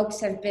folks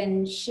have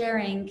been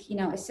sharing,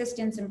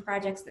 assistance and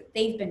projects that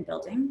they've been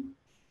building.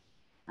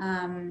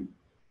 So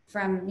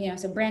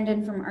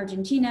Brandon from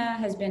Argentina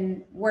has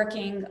been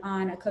working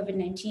on a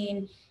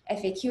COVID-19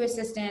 FAQ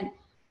assistant.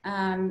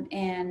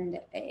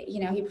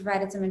 He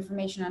provided some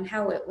information on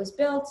how it was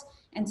built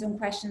and some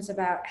questions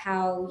about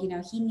how,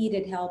 he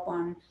needed help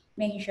on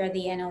making sure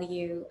the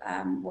NLU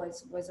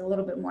was a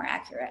little bit more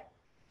accurate.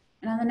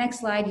 And on the next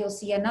slide, you'll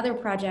see another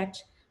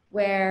project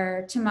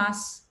where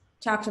Tomas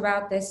talked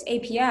about this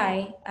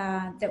API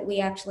that we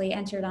actually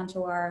entered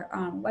onto our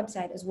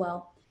website as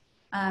well.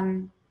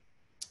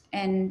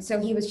 And so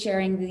he was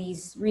sharing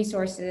these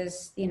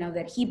resources,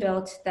 that he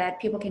built that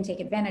people can take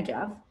advantage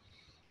of.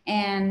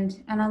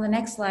 And on the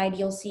next slide,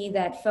 you'll see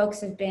that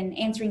folks have been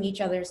answering each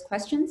other's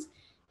questions,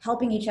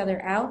 helping each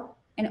other out,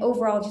 and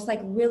overall just like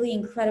really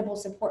incredible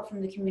support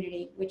from the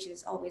community, which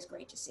is always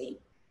great to see.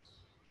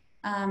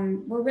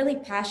 We're really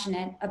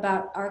passionate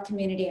about our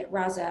community at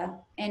Rasa,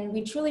 and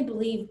we truly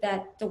believe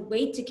that the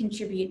way to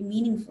contribute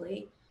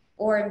meaningfully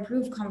or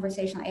improve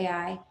conversational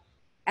AI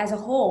as a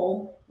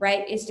whole,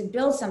 right, is to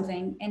build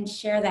something and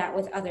share that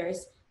with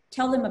others,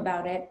 tell them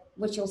about it,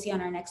 which you'll see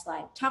on our next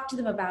slide, talk to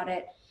them about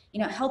it,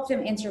 help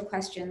them answer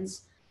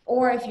questions,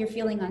 or if you're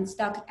feeling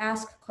unstuck,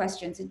 ask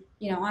questions,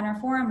 on our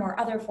forum or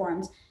other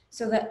forums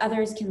so that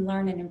others can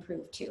learn and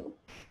improve too,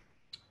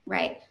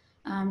 right?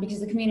 Because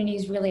the community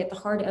is really at the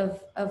heart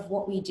of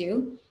what we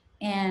do,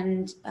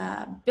 and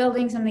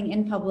building something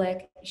in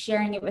public,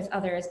 sharing it with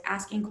others,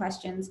 asking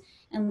questions,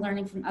 and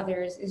learning from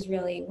others is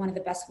really one of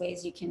the best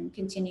ways you can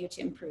continue to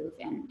improve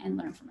and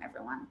learn from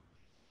everyone.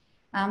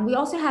 We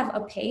also have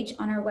a page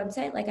on our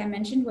website, like I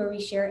mentioned, where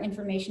we share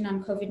information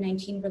on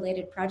COVID-19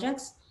 related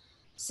projects.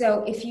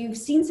 So if you've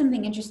seen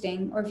something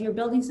interesting, or if you're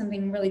building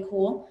something really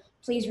cool,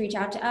 please reach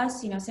out to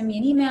us, send me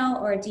an email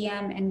or a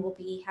DM, and we'll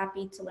be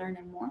happy to learn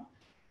and more.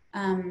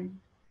 On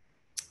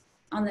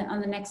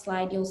the next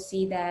slide, you'll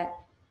see that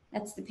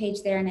that's the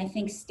page there. And I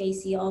think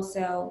Stacy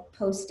also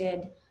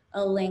posted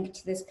a link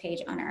to this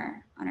page on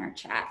our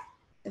chat.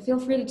 So feel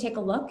free to take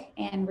a look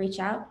and reach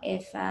out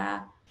if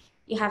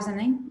you have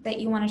something that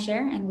you want to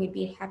share, and we'd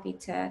be happy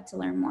to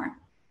learn more.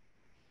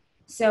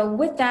 So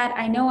with that,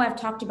 I know I've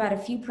talked about a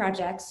few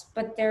projects,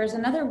 but there's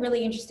another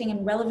really interesting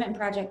and relevant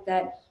project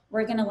that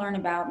we're going to learn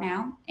about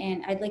now.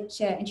 And I'd like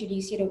to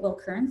introduce you to Will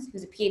Kearns,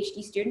 who's a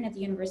PhD student at the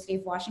University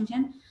of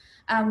Washington.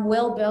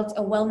 Will built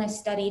a wellness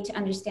study to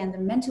understand the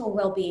mental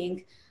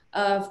well-being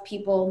of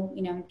people,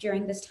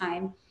 during this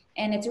time.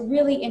 And it's a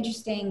really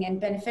interesting and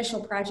beneficial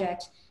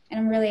project, and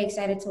I'm really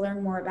excited to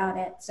learn more about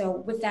it.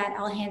 So with that,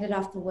 I'll hand it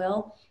off to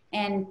Will.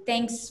 And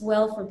thanks,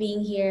 Will, for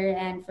being here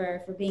and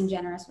for being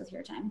generous with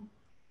your time.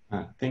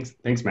 Thanks,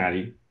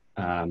 Mady.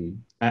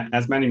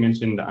 As Mady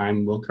mentioned,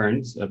 I'm Will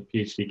Kearns, a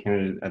PhD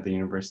candidate at the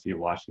University of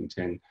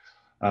Washington,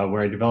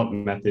 where I develop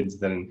methods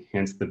that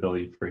enhance the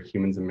ability for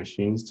humans and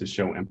machines to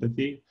show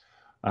empathy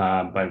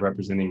by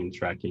representing and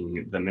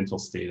tracking the mental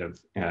state of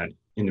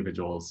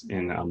individuals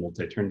in a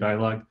multi-turn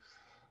dialogue.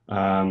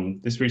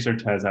 This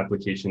research has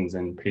applications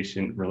in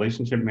patient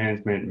relationship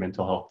management,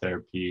 mental health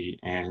therapy,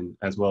 and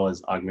as well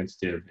as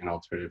augmentative and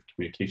alternative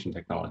communication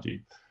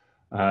technology.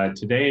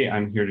 Today,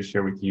 I'm here to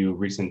share with you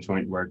recent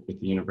joint work with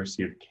the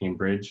University of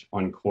Cambridge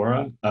on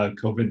Cora, a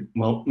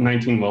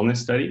COVID-19 wellness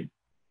study.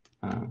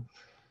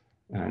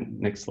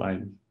 Next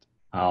slide.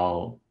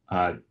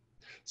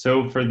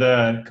 So for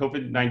the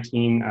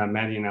COVID-19,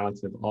 Mady and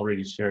Alex have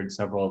already shared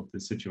several of the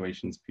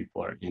situations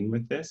people are in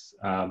with this.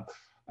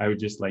 I would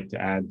just like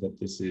to add that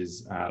this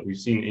is, we've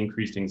seen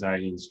increased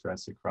anxiety and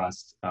stress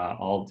across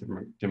all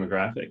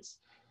demographics.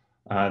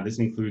 This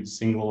includes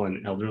single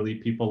and elderly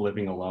people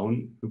living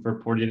alone who've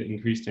reported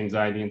increased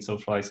anxiety and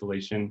social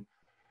isolation,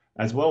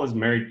 as well as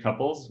married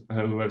couples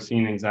who have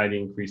seen anxiety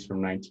increase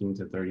from 19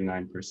 to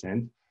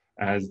 39%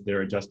 as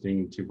they're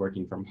adjusting to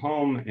working from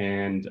home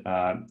and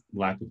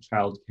lack of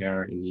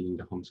childcare and needing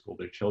to homeschool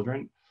their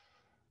children.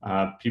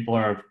 People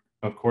are,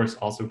 of course,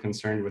 also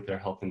concerned with their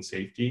health and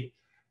safety.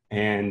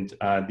 And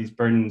these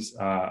burdens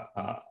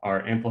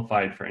are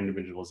amplified for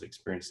individuals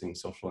experiencing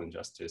social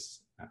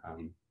injustice.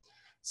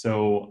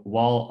 So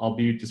while I'll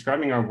be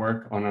describing our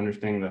work on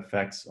understanding the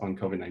effects on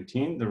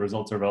COVID-19, the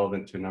results are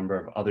relevant to a number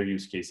of other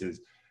use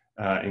cases,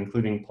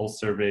 including pulse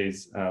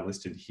surveys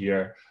listed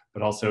here,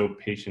 but also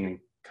patient and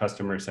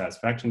customer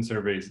satisfaction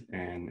surveys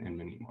and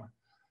many more.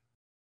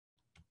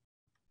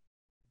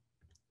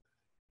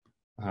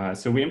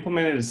 So we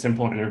implemented a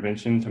simple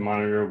intervention to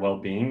monitor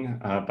well-being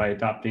by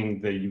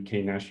adopting the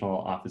UK National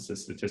Office of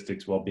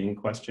Statistics well-being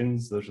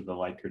questions. Those are the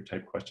Likert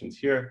type questions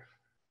here,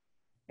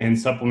 and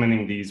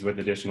supplementing these with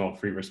additional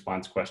free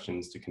response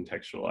questions to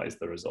contextualize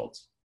the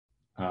results.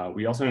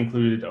 We also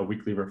included a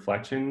weekly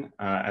reflection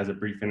as a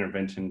brief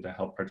intervention to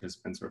help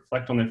participants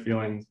reflect on their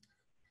feelings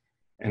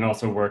and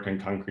also work on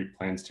concrete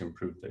plans to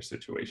improve their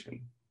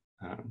situation.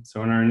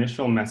 So in our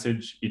initial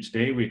message each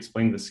day, we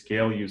explained the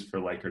scale used for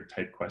Likert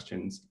type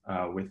questions,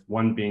 with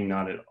 1 being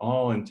not at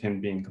all and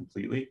 10 being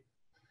completely.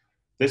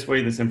 This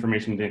way, this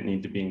information didn't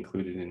need to be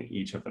included in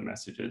each of the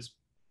messages,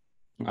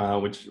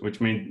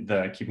 which made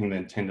keeping the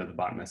intent of the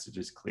bot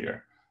messages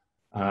clear.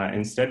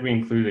 Instead, we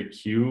included a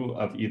queue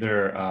of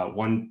either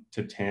 1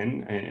 to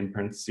 10 in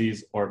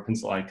parentheses or a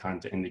pencil icon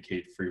to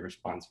indicate free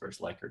response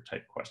versus Likert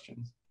type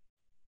questions.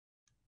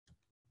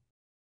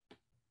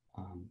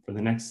 For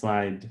the next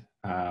slide,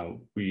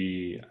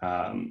 we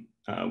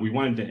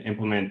wanted to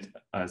implement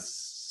a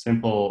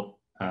simple,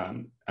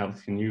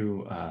 Alex, can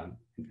you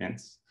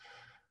advance?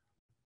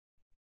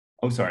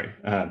 Oh, sorry,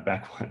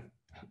 back one.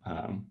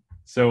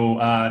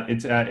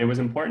 It was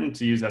important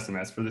to use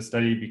SMS for this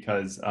study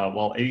because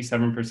while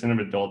 87% of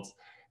adults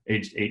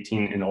aged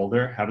 18 and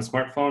older have a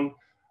smartphone,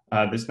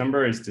 this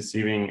number is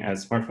deceiving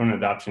as smartphone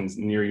adoption is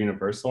near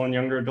universal in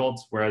younger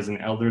adults, whereas in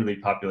elderly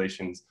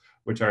populations,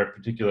 which are at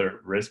particular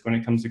risk when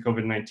it comes to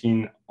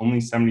COVID-19, only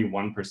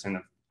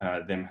 71%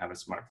 of them have a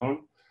smartphone,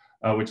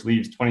 which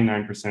leaves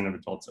 29% of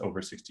adults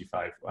over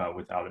 65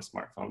 without a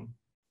smartphone.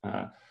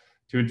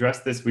 To address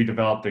this, we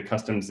developed a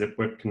custom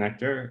ZipWhip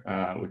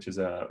connector, which is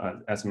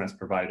a SMS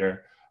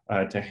provider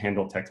to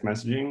handle text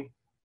messaging.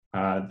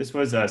 This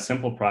was a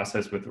simple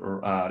process with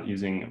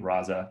using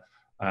Rasa,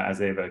 as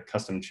they have a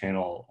custom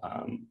channel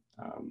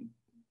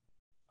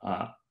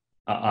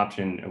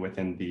option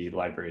within the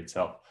library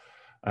itself.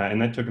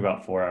 And that took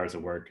about 4 hours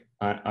of work.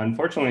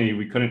 Unfortunately,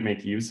 we couldn't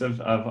make use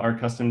of our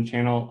custom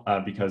channel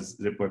because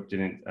ZipWhip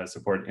didn't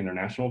support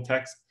international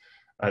text.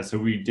 So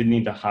we did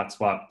need to hot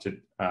swap to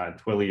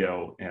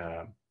Twilio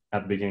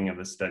at the beginning of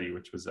the study,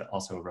 which was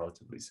also a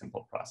relatively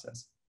simple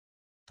process.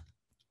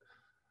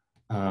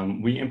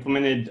 We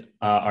implemented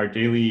our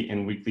daily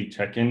and weekly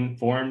check-in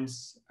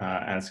forms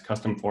as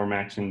custom form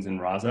actions in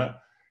Rasa.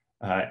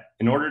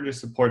 In order to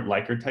support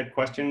Likert type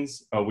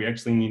questions, we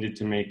actually needed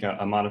to make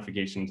a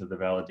modification to the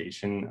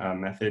validation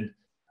method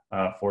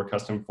for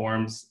custom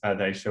forms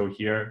that I show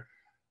here.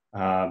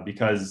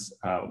 Because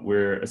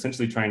we're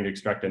essentially trying to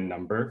extract a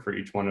number for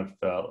each one of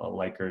the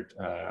Likert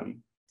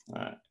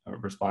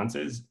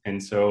responses.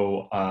 And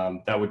so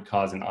that would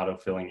cause an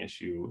auto-filling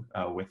issue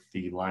with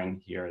the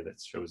line here that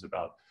shows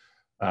about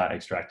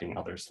extracting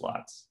other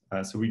slots.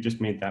 So we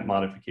just made that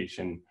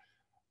modification.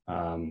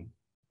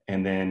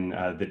 And then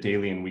the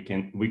daily and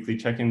weekly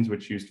check-ins,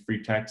 which used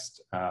free text,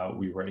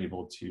 we were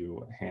able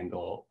to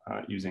handle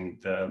using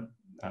the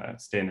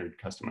standard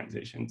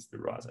customizations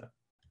through Rasa.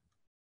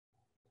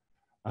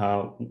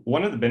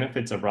 One of the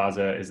benefits of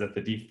Rasa is that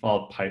the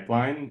default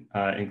pipeline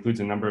includes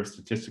a number of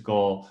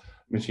statistical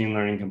machine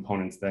learning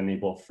components that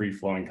enable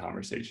free-flowing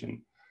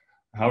conversation.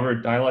 However,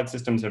 dialogue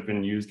systems have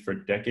been used for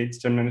decades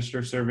to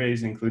administer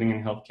surveys, including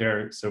in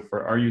healthcare. So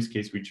for our use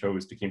case, we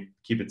chose to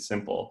keep it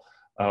simple,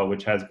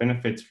 which has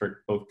benefits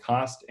for both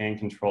cost and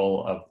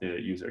control of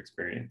the user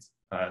experience.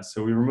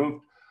 So we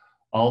removed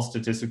all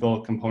statistical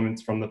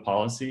components from the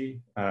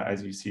policy,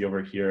 as you see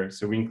over here.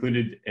 So we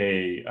included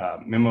a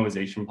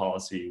memoization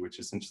policy, which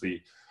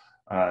essentially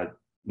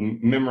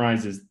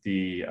memorizes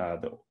the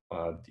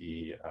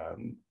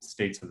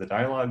states of the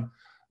dialogue.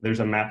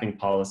 There's a mapping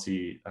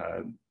policy,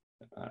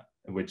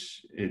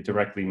 which it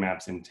directly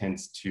maps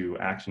intents to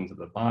actions of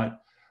the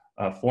bot.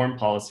 A form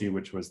policy,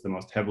 which was the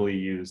most heavily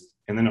used,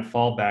 and then a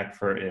fallback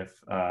for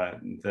if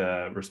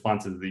the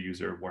responses of the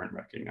user weren't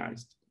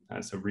recognized.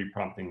 So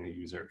reprompting the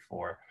user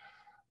for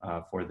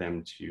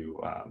them to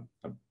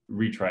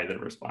retry the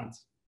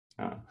response.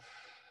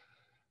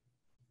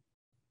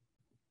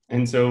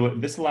 And so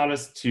this allowed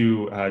us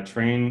to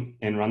train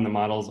and run the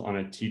models on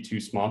a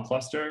T2 small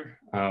cluster,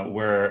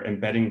 where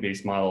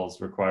embedding-based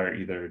models require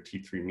either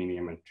T3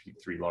 medium and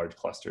T3 large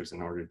clusters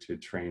in order to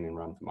train and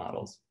run the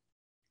models.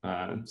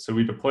 So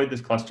we deployed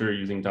this cluster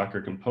using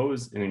Docker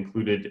Compose and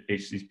included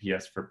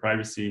HTTPS for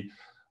privacy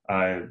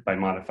by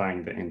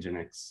modifying the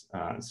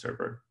Nginx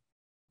server.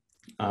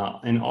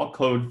 And all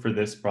code for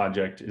this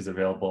project is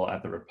available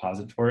at the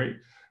repository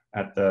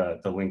at the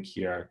link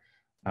here,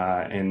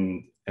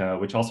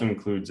 which also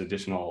includes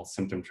additional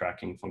symptom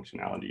tracking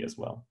functionality as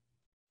well.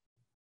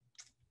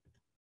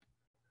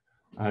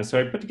 So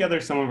I put together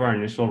some of our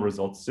initial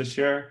results to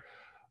share.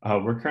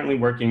 We're currently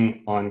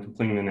working on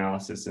completing the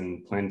analysis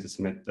and plan to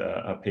submit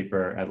a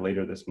paper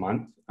later this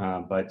month.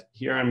 But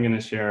here I'm going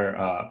to share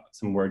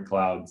some word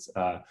clouds.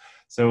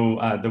 So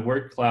the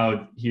word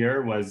cloud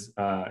here was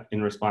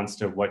in response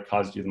to what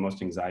caused you the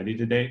most anxiety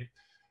today.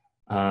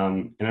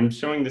 And I'm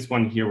showing this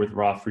one here with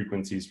raw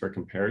frequencies for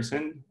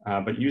comparison.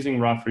 But using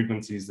raw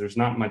frequencies, there's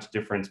not much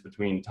difference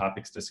between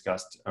topics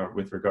discussed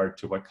with regard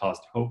to what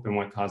caused hope and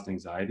what caused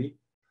anxiety.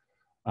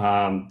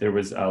 There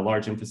was a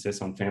large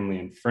emphasis on family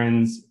and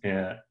friends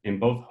in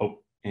both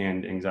hope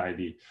and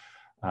anxiety,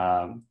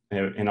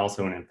 and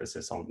also an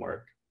emphasis on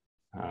work.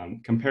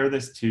 Compare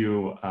this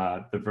to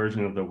the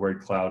version of the word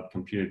cloud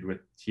computed with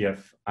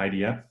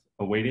TF-IDF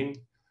awaiting,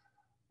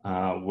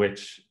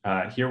 which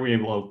here we're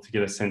able to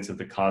get a sense of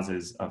the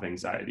causes of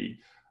anxiety,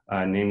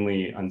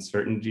 namely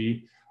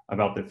uncertainty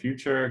about the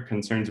future,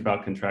 concerns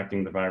about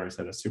contracting the virus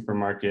at a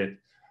supermarket,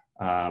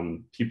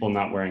 people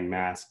not wearing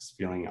masks,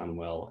 feeling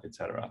unwell,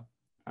 etc.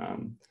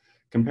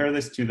 Compare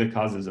this to the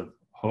causes of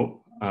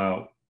hope,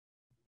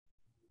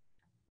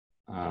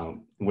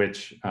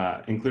 which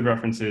include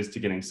references to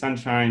getting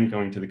sunshine,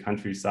 going to the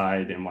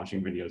countryside, and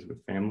watching videos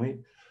with family.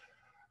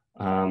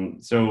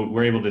 So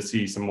we're able to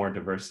see some more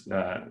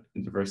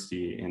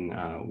diversity in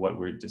what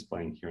we're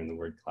displaying here in the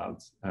word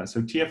clouds.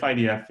 So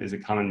TF-IDF is a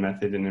common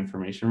method in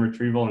information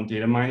retrieval and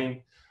data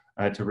mining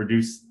to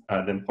reduce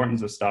the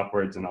importance of stop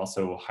words and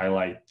also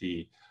highlight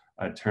the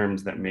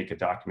terms that make a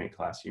document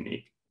class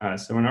unique.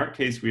 So in our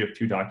case, we have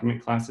two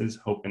document classes,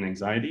 hope and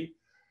anxiety.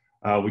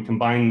 We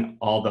combine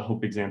all the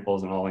hope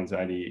examples and all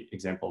anxiety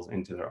examples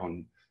into their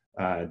own,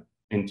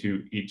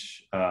 into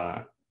each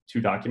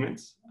two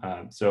documents.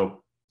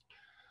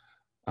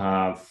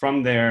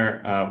 From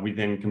there, we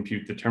then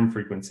compute the term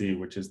frequency,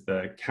 which is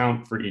the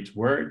count for each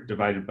word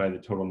divided by the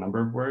total number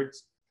of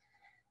words.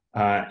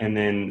 And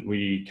then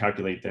we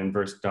calculate the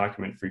inverse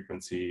document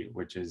frequency,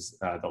 which is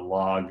the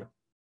log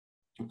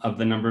of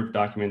the number of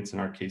documents, in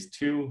our case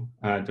 2,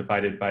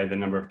 divided by the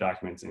number of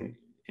documents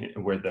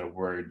where the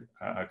word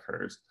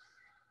occurs.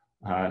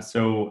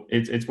 So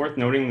it's worth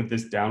noting that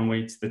this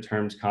downweights the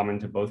terms common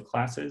to both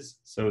classes.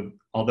 So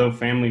although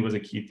family was a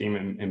key theme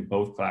in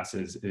both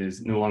classes, it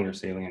is no longer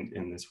salient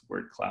in this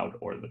word cloud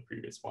or the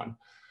previous one.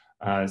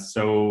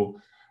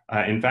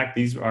 In fact,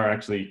 these are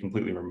actually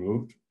completely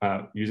removed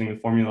using the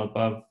formula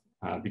above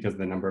because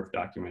the number of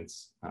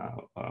documents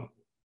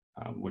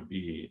would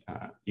be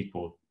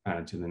equal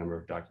to the number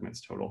of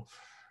documents total.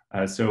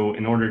 So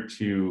in order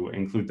to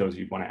include those,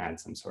 you'd want to add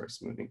some sort of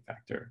smoothing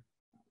factor.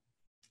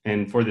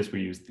 And for this,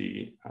 we use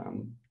the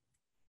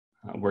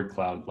word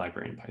cloud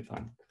library in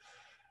Python.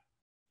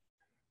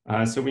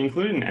 So we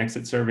included an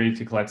exit survey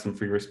to collect some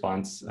free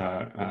response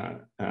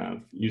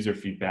user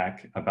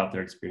feedback about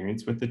their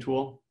experience with the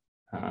tool.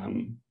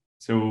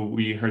 So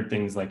we heard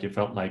things like it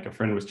felt like a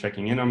friend was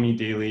checking in on me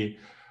daily,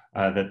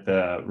 that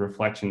the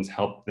reflections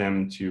helped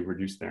them to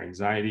reduce their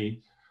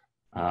anxiety,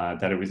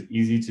 that it was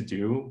easy to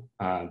do.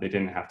 They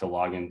didn't have to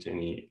log into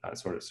any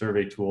sort of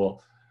survey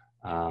tool.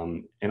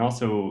 And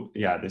also,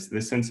 yeah,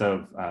 this sense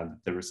of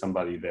there was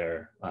somebody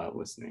there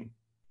listening.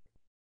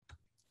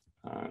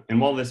 And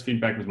while this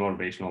feedback was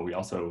motivational, we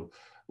also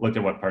looked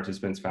at what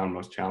participants found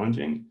most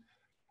challenging.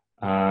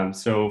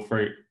 So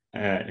for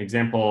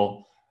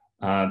example,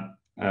 there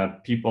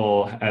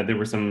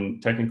were some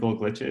technical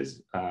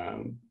glitches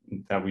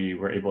that we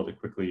were able to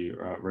quickly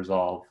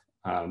resolve,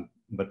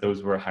 but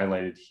those were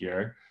highlighted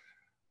here.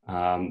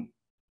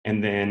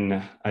 And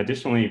then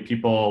additionally,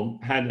 people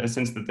had a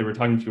sense that they were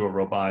talking to a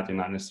robot and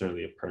not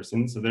necessarily a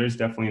person. So there's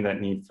definitely that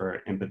need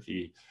for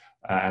empathy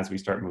as we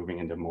start moving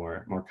into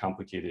more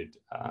complicated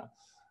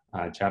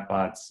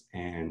chatbots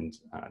and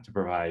to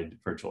provide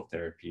virtual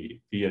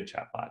therapy via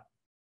chatbot.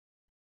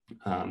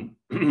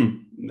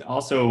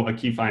 Also, a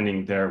key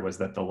finding there was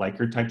that the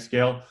Likert type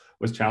scale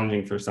was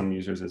challenging for some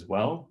users as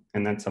well.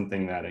 And that's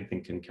something that I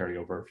think can carry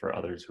over for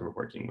others who are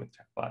working with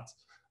chatbots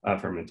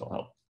for mental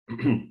health.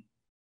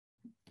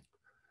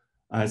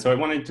 So I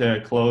wanted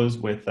to close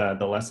with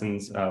the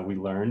lessons we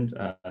learned,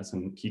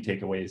 some key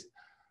takeaways.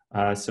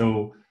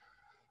 So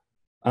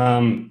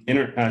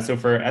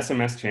for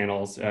SMS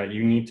channels,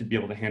 you need to be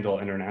able to handle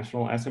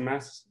international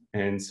SMS.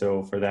 And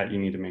so for that, you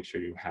need to make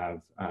sure you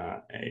have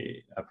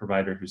a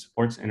provider who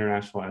supports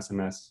international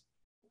SMS.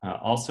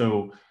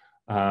 Also,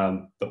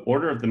 the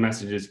order of the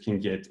messages can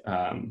get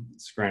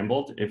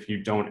scrambled if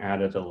you don't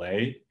add a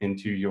delay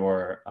into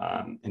your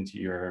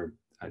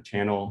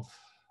channel.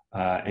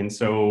 And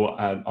so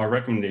our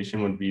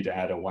recommendation would be to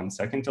add a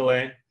 1-second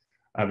delay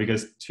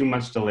because too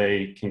much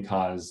delay can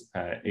cause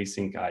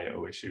async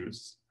IO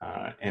issues.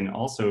 And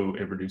also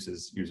it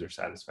reduces user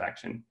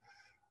satisfaction.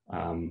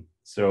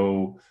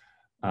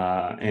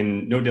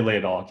 And no delay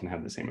at all can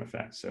have the same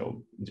effect.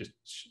 So just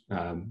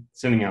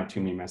sending out too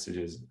many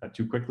messages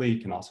too quickly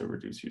can also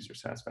reduce user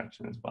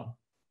satisfaction as well.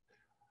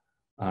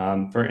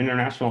 For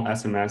international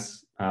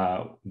SMS,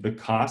 the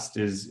cost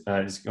is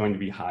going to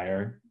be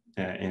higher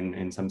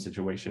in some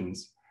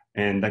situations,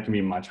 and that can be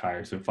much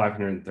higher. So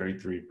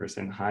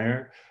 533%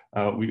 higher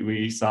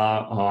we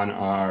saw on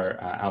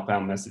our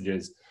outbound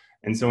messages.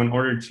 And so in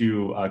order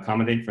to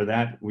accommodate for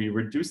that, we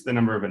reduced the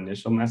number of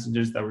initial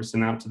messages that were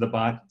sent out to the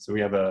bot. So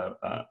we have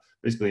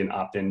basically an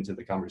opt-in to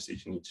the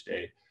conversation each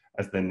day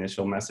as the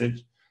initial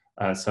message,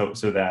 so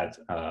that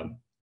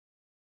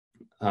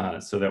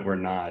we're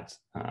not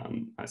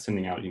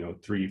sending out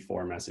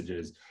 3-4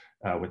 messages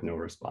with no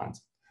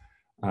response.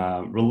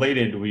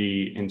 Related,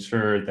 we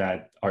ensure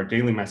that our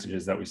daily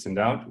messages that we send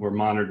out, we're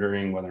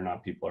monitoring whether or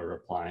not people are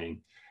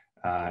replying.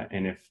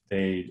 And if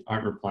they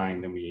aren't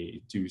replying, then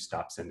we do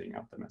stop sending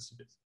out the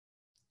messages.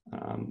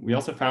 We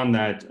also found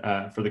that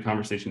for the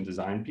conversation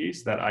design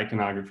piece, that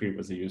iconography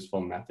was a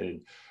useful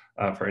method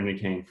for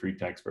indicating free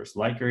text versus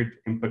Likert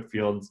input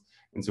fields.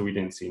 And so we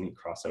didn't see any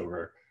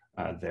crossover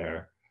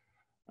there.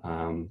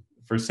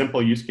 for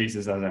simple use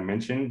cases, as I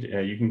mentioned,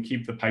 you can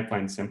keep the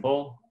pipeline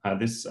simple.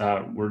 This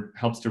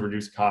helps to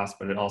reduce costs,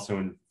 but it also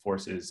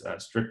enforces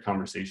strict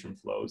conversation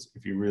flows.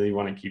 If you really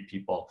want to keep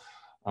people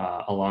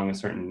along a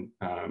certain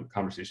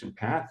conversation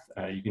path,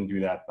 you can do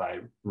that by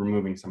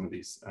removing some of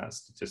these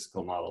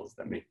statistical models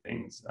that make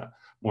things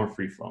more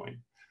free-flowing.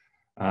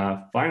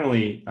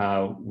 Finally,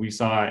 we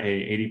saw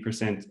a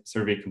 80%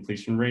 survey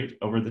completion rate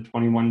over the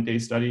 21-day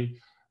study,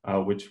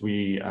 which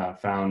we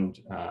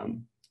found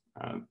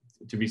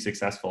to be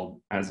successful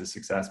as a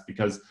success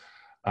because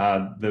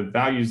the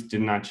values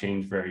did not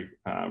change very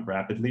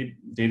rapidly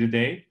day to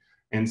day.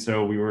 And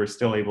so we were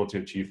still able to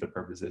achieve the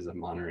purposes of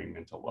monitoring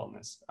mental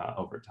wellness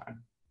over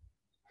time.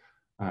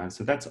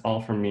 So that's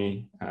all from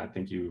me.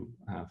 Thank you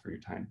for your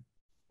time.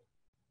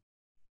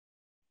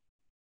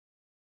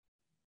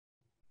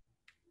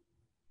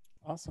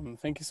 Awesome.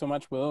 Thank you so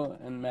much, Will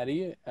and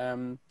Mady.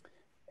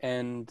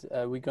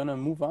 We're going to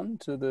move on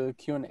to the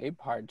Q&A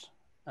part.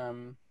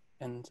 And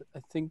I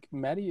think,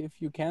 Mady,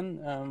 if you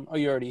can, oh,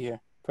 you're already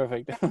here.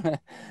 Perfect.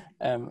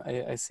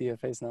 I see your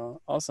face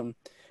now. Awesome.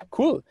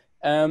 Cool.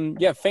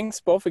 Yeah, thanks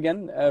both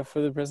again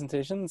for the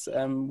presentations.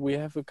 We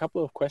have a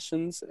couple of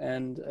questions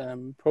and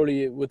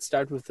probably would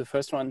start with the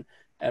first one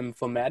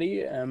for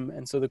Mady.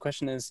 And so the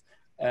question is,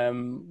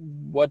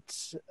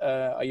 what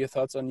are your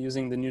thoughts on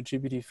using the new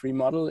GPT-3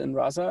 model in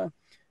Rasa?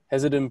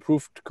 Has it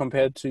improved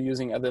compared to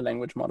using other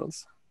language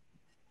models?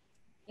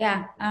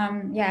 Yeah,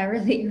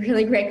 really,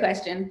 really great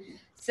question.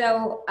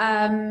 So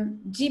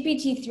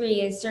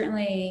GPT-3 is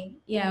certainly,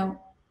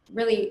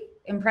 really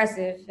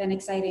impressive and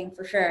exciting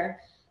for sure.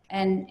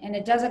 And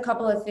it does a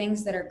couple of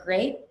things that are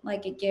great,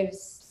 like it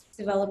gives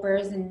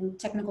developers and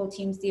technical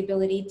teams the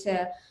ability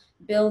to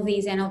build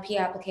these NLP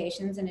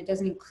applications, and it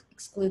doesn't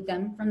exclude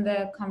them from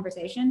the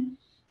conversation.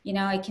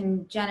 It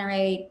can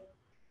generate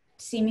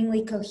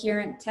seemingly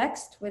coherent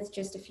text with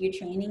just a few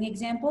training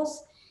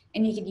examples,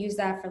 and you could use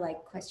that for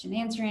like question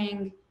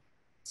answering,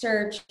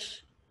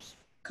 search,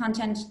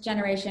 content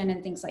generation,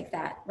 and things like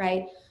that,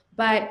 right?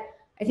 But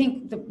I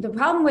think the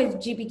problem with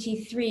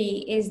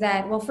GPT-3 is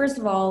that, well, first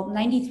of all,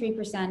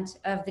 93%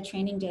 of the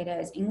training data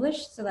is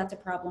English, so that's a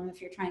problem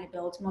if you're trying to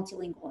build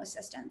multilingual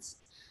assistants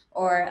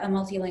or a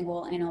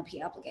multilingual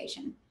NLP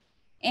application.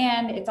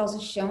 And it's also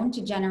shown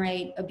to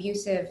generate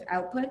abusive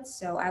outputs,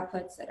 so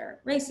outputs that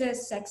are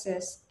racist,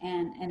 sexist,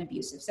 and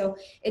abusive. So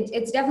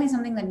it's definitely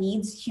something that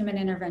needs human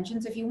intervention.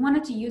 So if you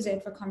wanted to use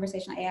it for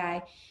conversational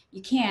AI,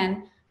 you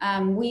can.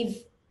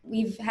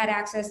 We've had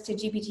access to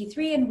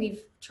GPT-3 and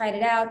we've tried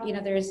it out.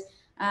 There's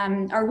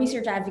our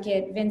research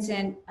advocate,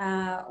 Vincent,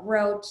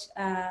 wrote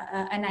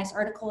a nice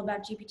article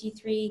about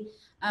GPT-3.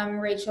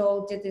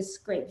 Rachel did this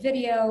great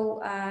video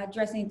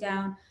dressing it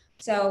down.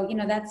 So,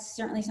 that's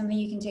certainly something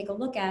you can take a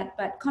look at,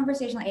 but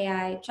conversational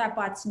AI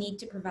chatbots need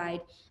to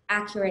provide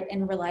accurate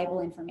and reliable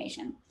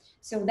information.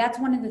 So that's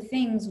one of the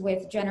things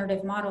with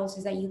generative models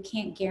is that you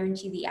can't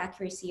guarantee the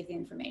accuracy of the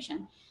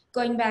information.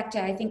 Going back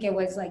to, I think it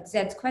was like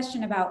Zed's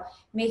question about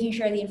making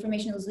sure the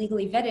information was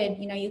legally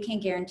vetted, you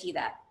can't guarantee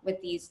that with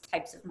these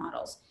types of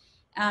models.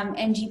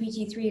 And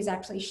GPT-3 is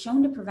actually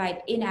shown to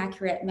provide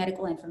inaccurate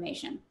medical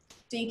information.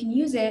 So you can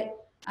use it,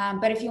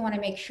 but if you want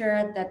to make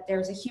sure that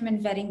there's a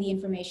human vetting the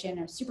information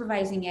or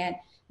supervising it,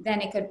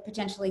 then it could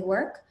potentially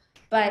work.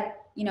 But,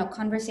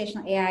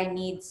 conversational AI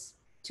needs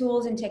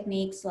tools and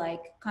techniques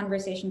like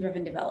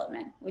conversation-driven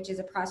development, which is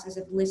a process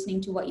of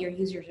listening to what your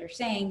users are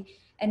saying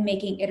and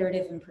making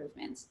iterative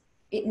improvements.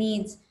 It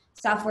needs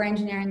software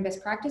engineering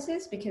best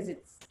practices because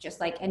it's just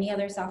like any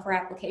other software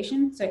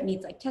application. So it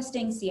needs like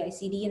testing,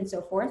 CI/CD, and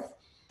so forth.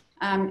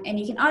 And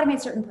you can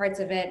automate certain parts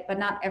of it, but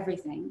not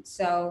everything.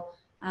 So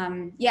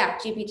yeah,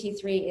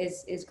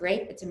 GPT-3 is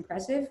great. It's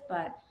impressive,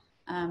 but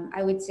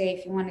I would say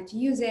if you wanted to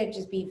use it,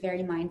 just be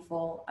very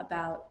mindful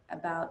about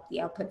the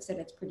outputs that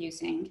it's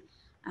producing.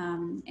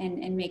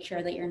 And make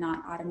sure that you're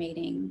not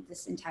automating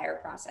this entire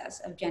process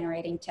of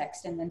generating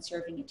text and then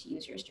serving it to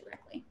users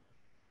directly.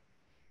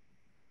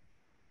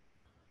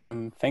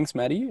 Thanks,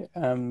 Mady.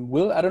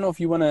 Will, I don't know if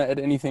you want to add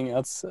anything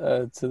else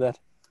to that.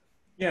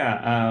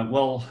 Yeah,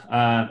 well,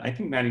 I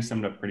think Mady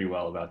summed up pretty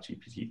well about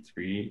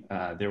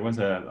GPT-3. There was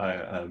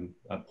a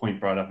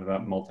point brought up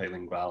about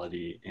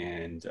multilinguality,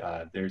 and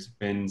there's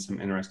been some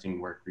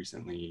interesting work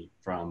recently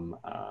from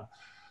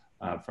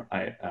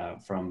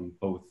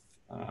both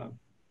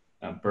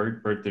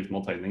BERT, there's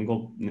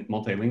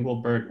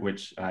multilingual BERT,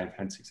 which I've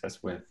had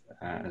success with,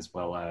 as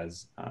well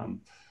as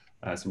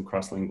some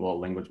cross-lingual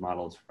language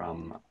models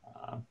from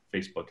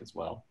Facebook as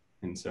well.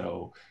 And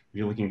so if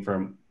you're looking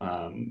for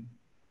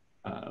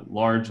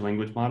large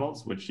language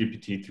models, which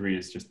GPT-3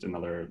 is just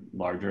another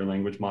larger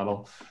language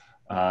model,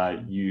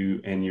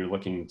 you're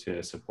looking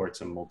to support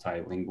some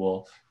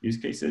multilingual use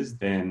cases,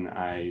 then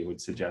I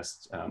would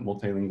suggest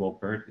multilingual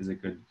BERT is a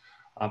good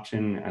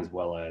option, as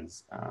well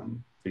as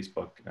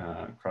Facebook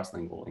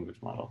cross-lingual language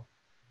model.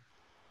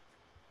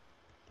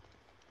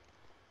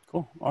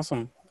 Cool,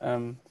 awesome,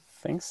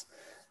 thanks.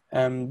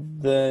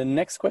 The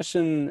next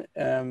question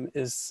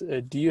is,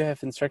 do you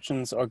have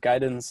instructions or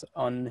guidance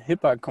on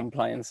HIPAA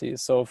compliancy?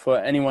 So for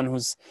anyone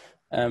who's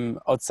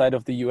outside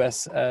of the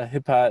US,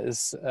 HIPAA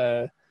is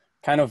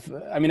kind of,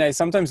 I mean, I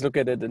sometimes look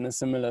at it in a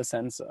similar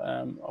sense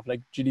of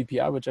like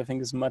GDPR, which I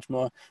think is much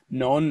more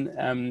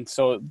known.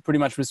 So pretty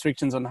much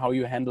restrictions on how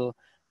you handle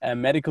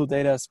medical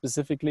data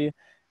specifically.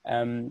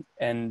 And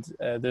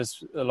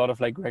there's a lot of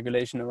like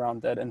regulation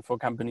around that. And for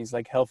companies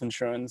like health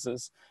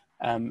insurances,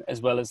 as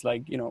well as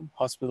like, you know,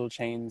 hospital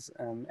chains,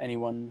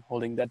 anyone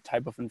holding that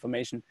type of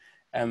information,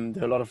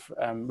 there are a lot of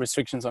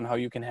restrictions on how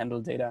you can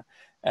handle data.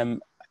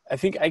 I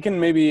think I can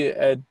maybe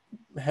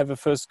have a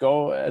first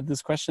go at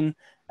this question,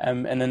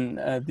 and then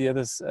the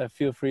others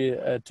feel free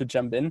to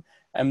jump in.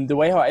 The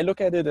way how I look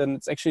at it, and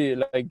it's actually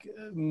like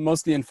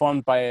mostly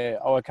informed by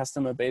our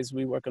customer base,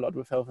 we work a lot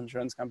with health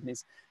insurance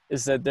companies,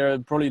 is that there are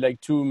probably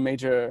like two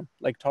major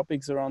like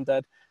topics around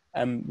that.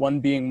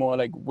 One being more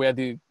like where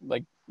the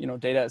like, you know,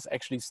 data is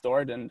actually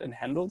stored and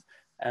handled.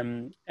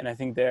 And I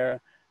think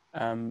there,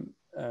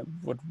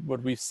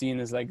 what we've seen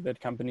is like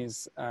that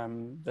companies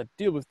that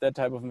deal with that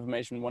type of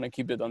information want to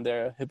keep it on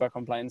their HIPAA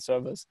compliant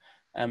servers.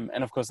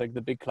 And of course, like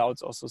the big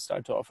clouds also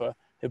start to offer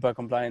HIPAA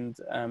compliant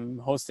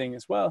hosting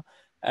as well.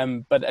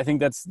 But I think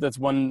that's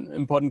one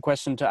important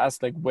question to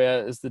ask, like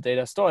where is the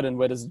data stored and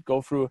where does it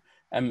go through?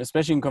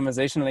 Especially in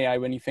conversational AI,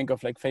 when you think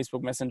of like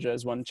Facebook Messenger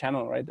as one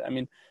channel, right? I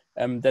mean,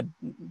 that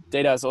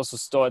data is also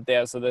stored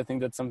there. So I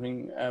think that's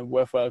something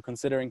worthwhile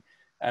considering.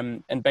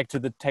 And back to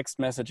the text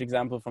message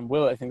example from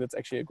Will, I think that's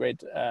actually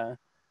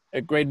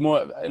a great,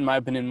 more, in my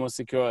opinion, more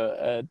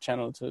secure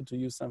channel to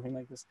use something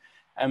like this.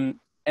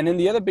 And then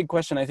the other big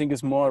question I think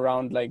is more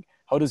around like,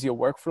 how does your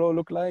workflow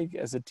look like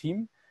as a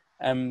team?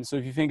 So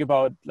if you think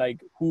about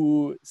like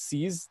who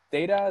sees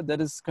data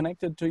that is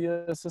connected to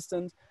your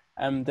assistant,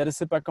 that is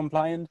HIPAA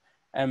compliant.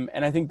 And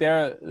I think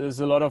there's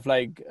a lot of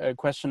like a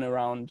question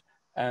around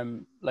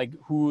like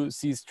who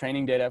sees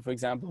training data, for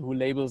example, who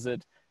labels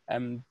it.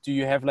 Do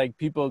you have like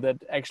people that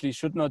actually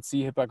should not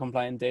see HIPAA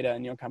compliant data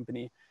in your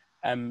company?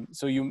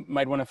 So you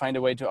might want to find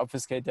a way to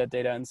obfuscate that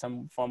data in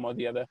some form or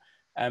the other.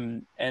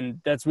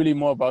 And that's really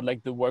more about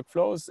like the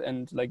workflows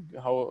and like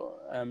how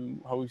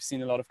we've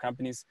seen a lot of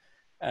companies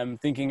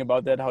thinking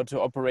about that, how to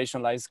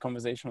operationalize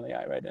conversational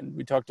AI, right? And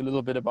we talked a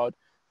little bit about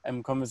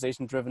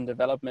conversation-driven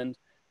development.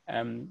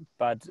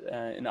 But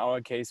in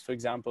our case, for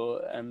example,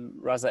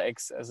 Rasa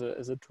X as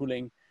a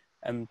tooling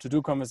to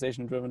do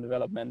conversation-driven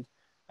development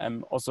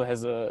also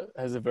has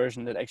a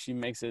version that actually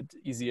makes it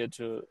easier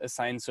to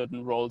assign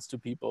certain roles to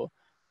people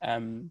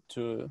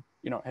to,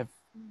 you know, have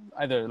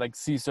either like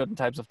see certain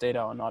types of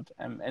data or not.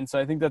 And so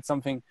I think that's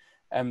something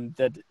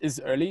that is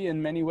early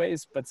in many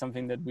ways, but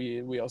something that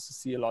we also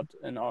see a lot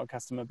in our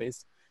customer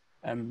base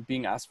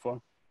being asked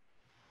for.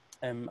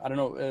 I don't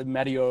know,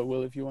 Mady or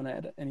Will, if you want to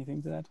add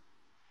anything to that.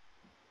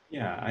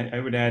 Yeah, I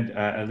would add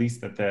at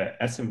least that the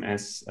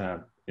SMS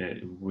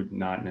it would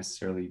not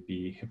necessarily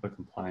be HIPAA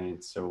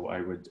compliant. So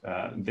I would,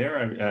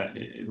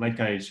 like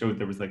I showed,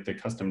 there was like the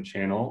custom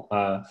channel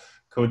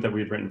code that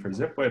we had written for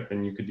ZipWhip,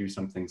 and you could do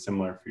something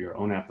similar for your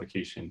own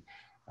application.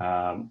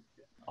 You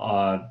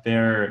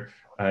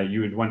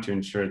would want to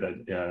ensure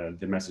that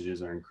the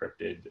messages are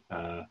encrypted.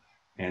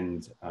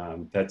 And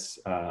that's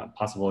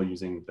possible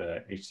using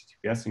the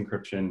HTTPS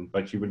encryption,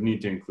 but you would need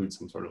to include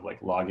some sort of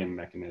like login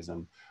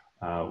mechanism,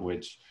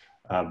 which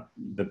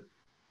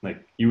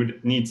you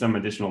would need some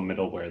additional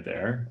middleware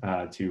there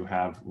to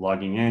have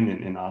logging in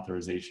and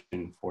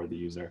authorization for the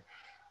user.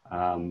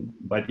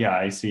 But yeah,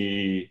 I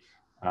see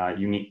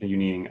you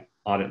needing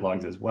audit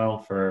logs as well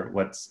for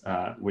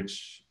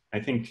which I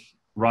think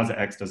Rasa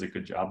X does a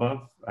good job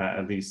of,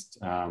 at least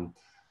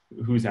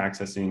who's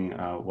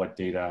accessing what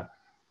data.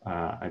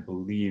 I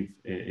believe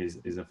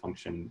is a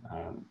function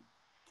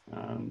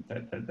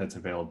that's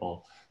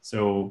available.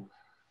 So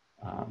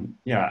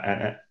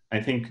yeah, I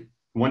think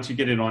once you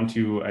get it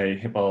onto a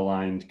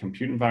HIPAA-aligned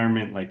compute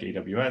environment like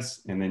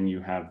AWS, and then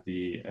you have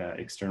the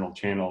external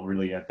channel,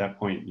 really at that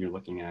point, you're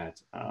looking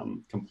at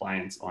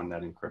compliance on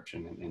that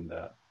encryption and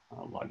the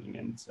logging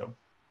in. So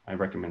I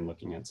recommend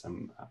looking at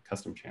some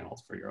custom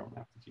channels for your own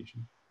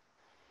application,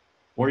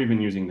 or even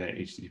using the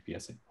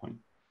HTTPS endpoint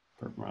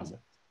for Rasa.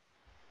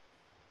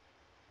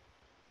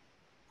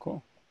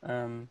 Cool.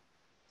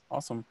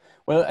 Awesome.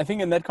 Well, I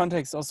think in that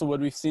context, also what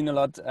we've seen a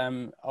lot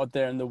out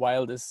there in the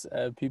wild is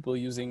people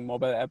using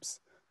mobile apps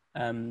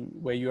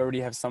where you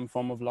already have some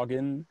form of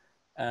login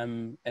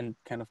and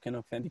kind of can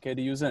authenticate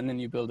a user, and then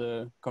you build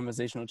a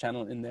conversational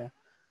channel in there.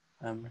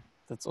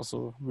 That's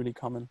also really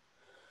common.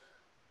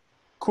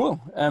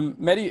 Cool.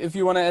 Mady, if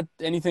you want to add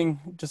anything,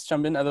 just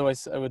jump in.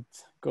 Otherwise, I would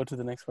go to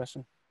the next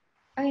question.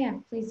 Oh yeah,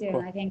 please do.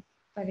 Cool. I think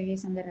both of you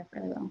summed it up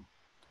really well.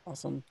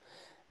 Awesome.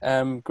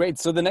 Great.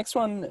 So the next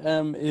one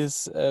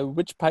is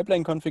which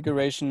pipeline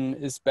configuration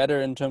is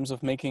better in terms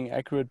of making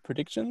accurate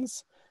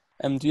predictions?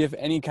 Do you have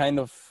any kind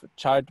of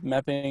chart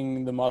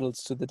mapping the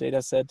models to the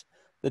data set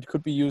that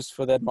could be used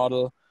for that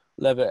model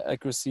level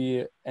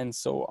accuracy and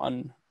so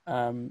on?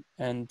 And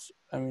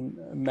I mean,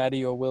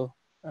 Mady or Will,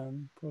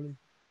 probably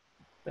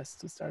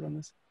best to start on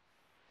this.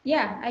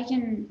 Yeah, I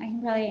can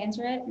probably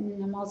answer it,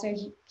 and I'm also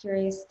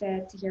curious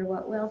to hear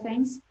what Will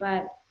thinks.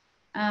 But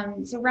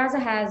So Rasa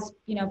has,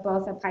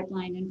 both a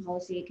pipeline and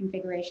policy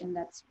configuration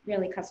that's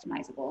really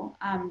customizable.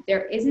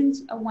 There isn't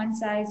a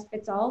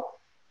one-size-fits-all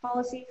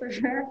policy for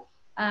sure,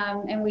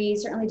 and we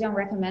certainly don't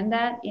recommend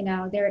that.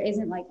 There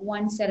isn't like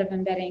one set of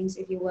embeddings,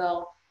 if you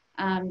will,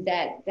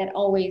 that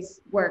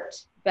always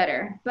worked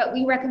better. But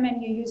we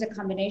recommend you use a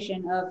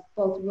combination of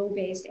both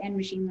rule-based and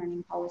machine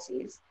learning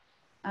policies.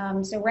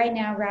 So right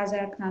now,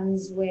 Rasa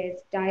comes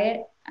with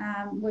diet,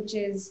 which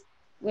is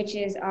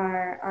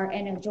our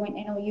joint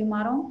NLU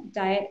model.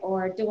 Diet,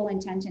 or dual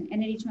intent and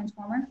entity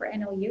transformer for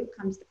NLU,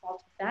 comes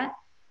default with that.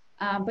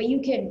 But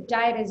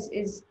diet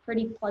is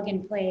pretty plug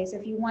and play. So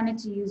if you wanted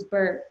to use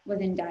BERT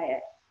within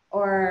diet,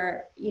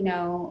 or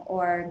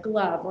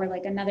glove, or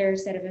like another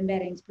set of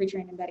embeddings,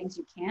 pre-trained embeddings,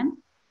 you can.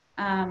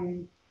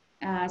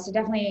 So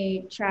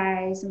definitely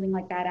try something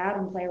like that out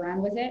and play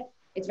around with it.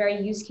 It's very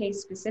use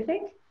case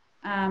specific.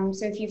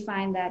 So if you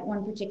find that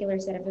one particular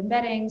set of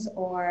embeddings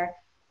or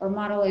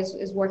model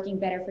is working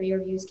better for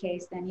your use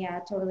case, then yeah,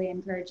 totally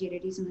encourage you to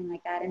do something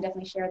like that, and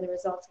definitely share the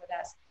results with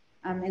us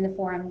in the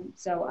forum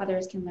so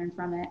others can learn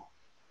from it.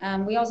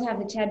 We also have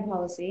the TED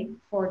policy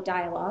for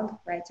dialogue,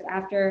 right? So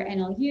after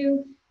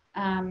NLU,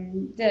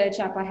 the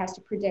chatbot has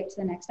to predict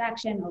the next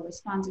action or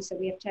responses. So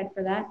we have TED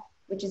for that,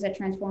 which is a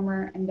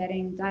transformer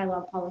embedding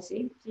dialogue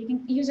policy. So you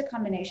can use a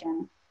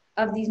combination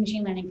of these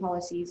machine learning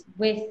policies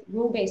with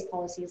rule-based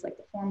policies like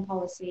the form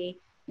policy,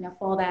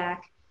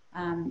 fallback,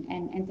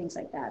 and things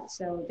like that.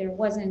 So there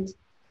wasn't,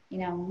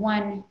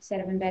 one set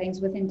of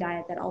embeddings within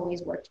diet that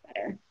always worked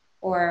better,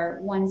 or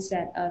one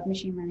set of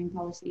machine learning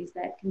policies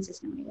that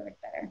consistently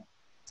worked better.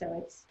 So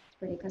it's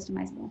pretty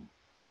customizable.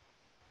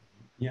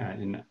 Yeah,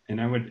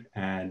 and I would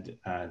add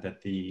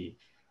that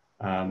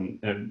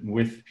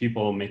with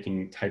people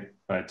making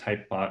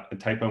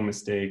typo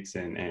mistakes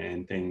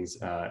and things,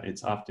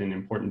 it's often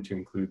important to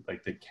include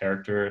like the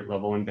character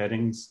level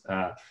embeddings,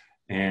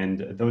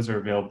 and those are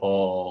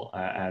available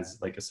as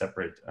like a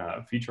separate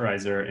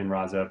featureizer in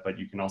Rasa. But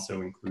you can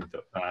also include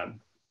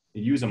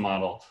use a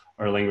model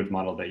or a language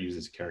model that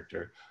uses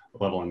character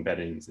level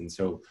embeddings, and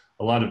so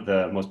a lot of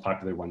the most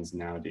popular ones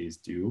nowadays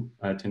do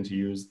tend to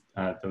use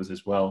those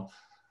as well.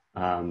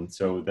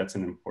 So that's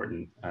an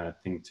important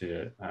thing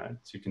to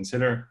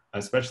consider,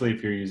 especially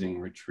if you're using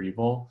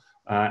retrieval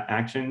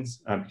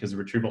actions, because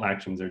retrieval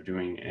actions are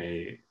doing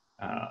a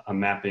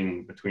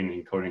mapping between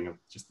encoding of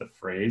just the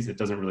phrase. It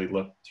doesn't really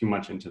look too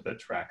much into the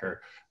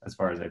tracker as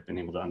far as I've been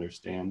able to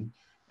understand.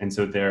 And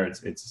so there,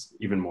 it's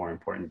even more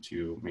important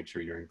to make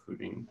sure you're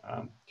including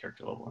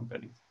character level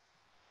embeddings.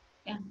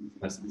 Yeah.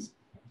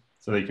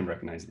 So that you can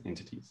recognize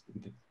entities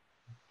and things.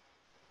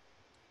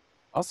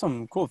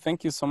 Awesome, cool.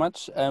 Thank you so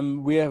much.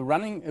 We are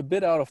running a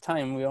bit out of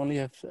time. We only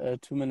have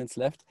 2 minutes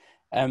left.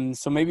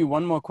 So maybe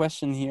one more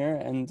question here,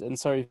 and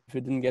sorry if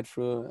we didn't get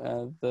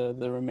through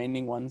the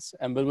remaining ones,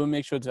 but we'll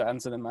make sure to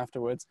answer them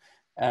afterwards.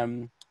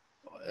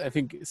 I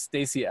think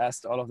Stacy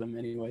asked all of them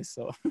anyway,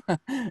 so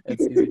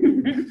it's easy.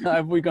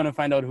 We're gonna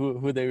find out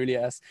who they really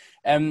asked.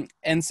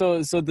 And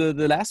so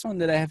the last one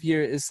that I have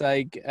here is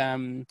like,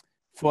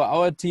 for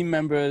our team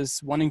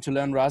members wanting to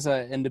learn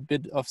Rasa and a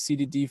bit of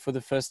CDD for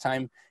the first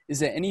time, is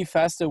there any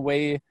faster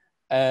way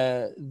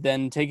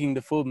than taking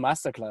the full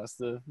masterclass,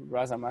 the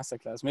Rasa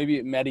masterclass?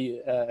 Maybe Mady,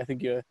 I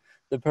think you're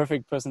the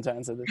perfect person to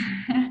answer this.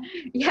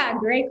 Yeah,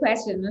 great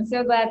question. I'm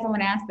so glad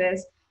someone asked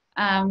this.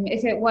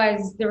 If it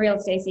was the real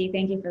Stacy,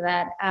 thank you for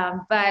that.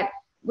 But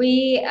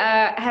we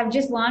have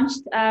just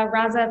launched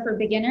Rasa for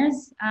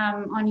beginners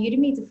on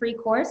Udemy. It's a free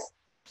course.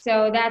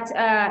 So that's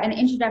an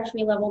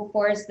introductory level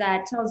course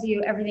that tells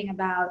you everything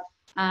about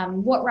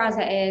what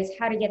Rasa is,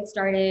 how to get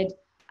started,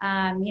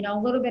 a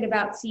little bit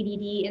about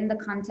CDD in the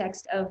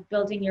context of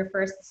building your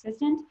first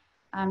assistant.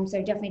 So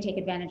definitely take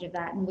advantage of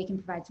that, and we can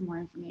provide some more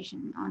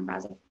information on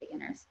Rasa for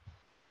beginners.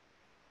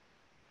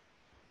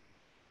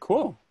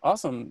 Cool,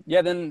 awesome.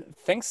 Yeah, then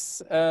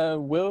thanks,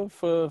 Will,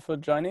 for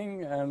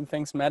joining.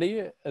 Thanks,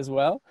 Mady, as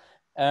well.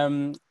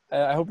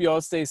 I hope you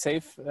all stay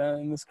safe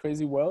in this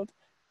crazy world.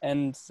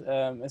 And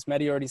as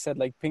Mady already said,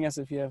 like, ping us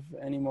if you have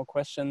any more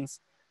questions,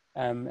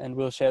 and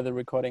we'll share the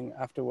recording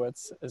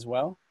afterwards as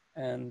well.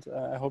 And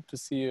I hope to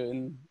see you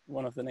in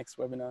one of the next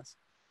webinars.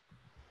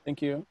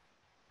 Thank you.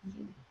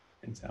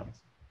 Thanks, Alex.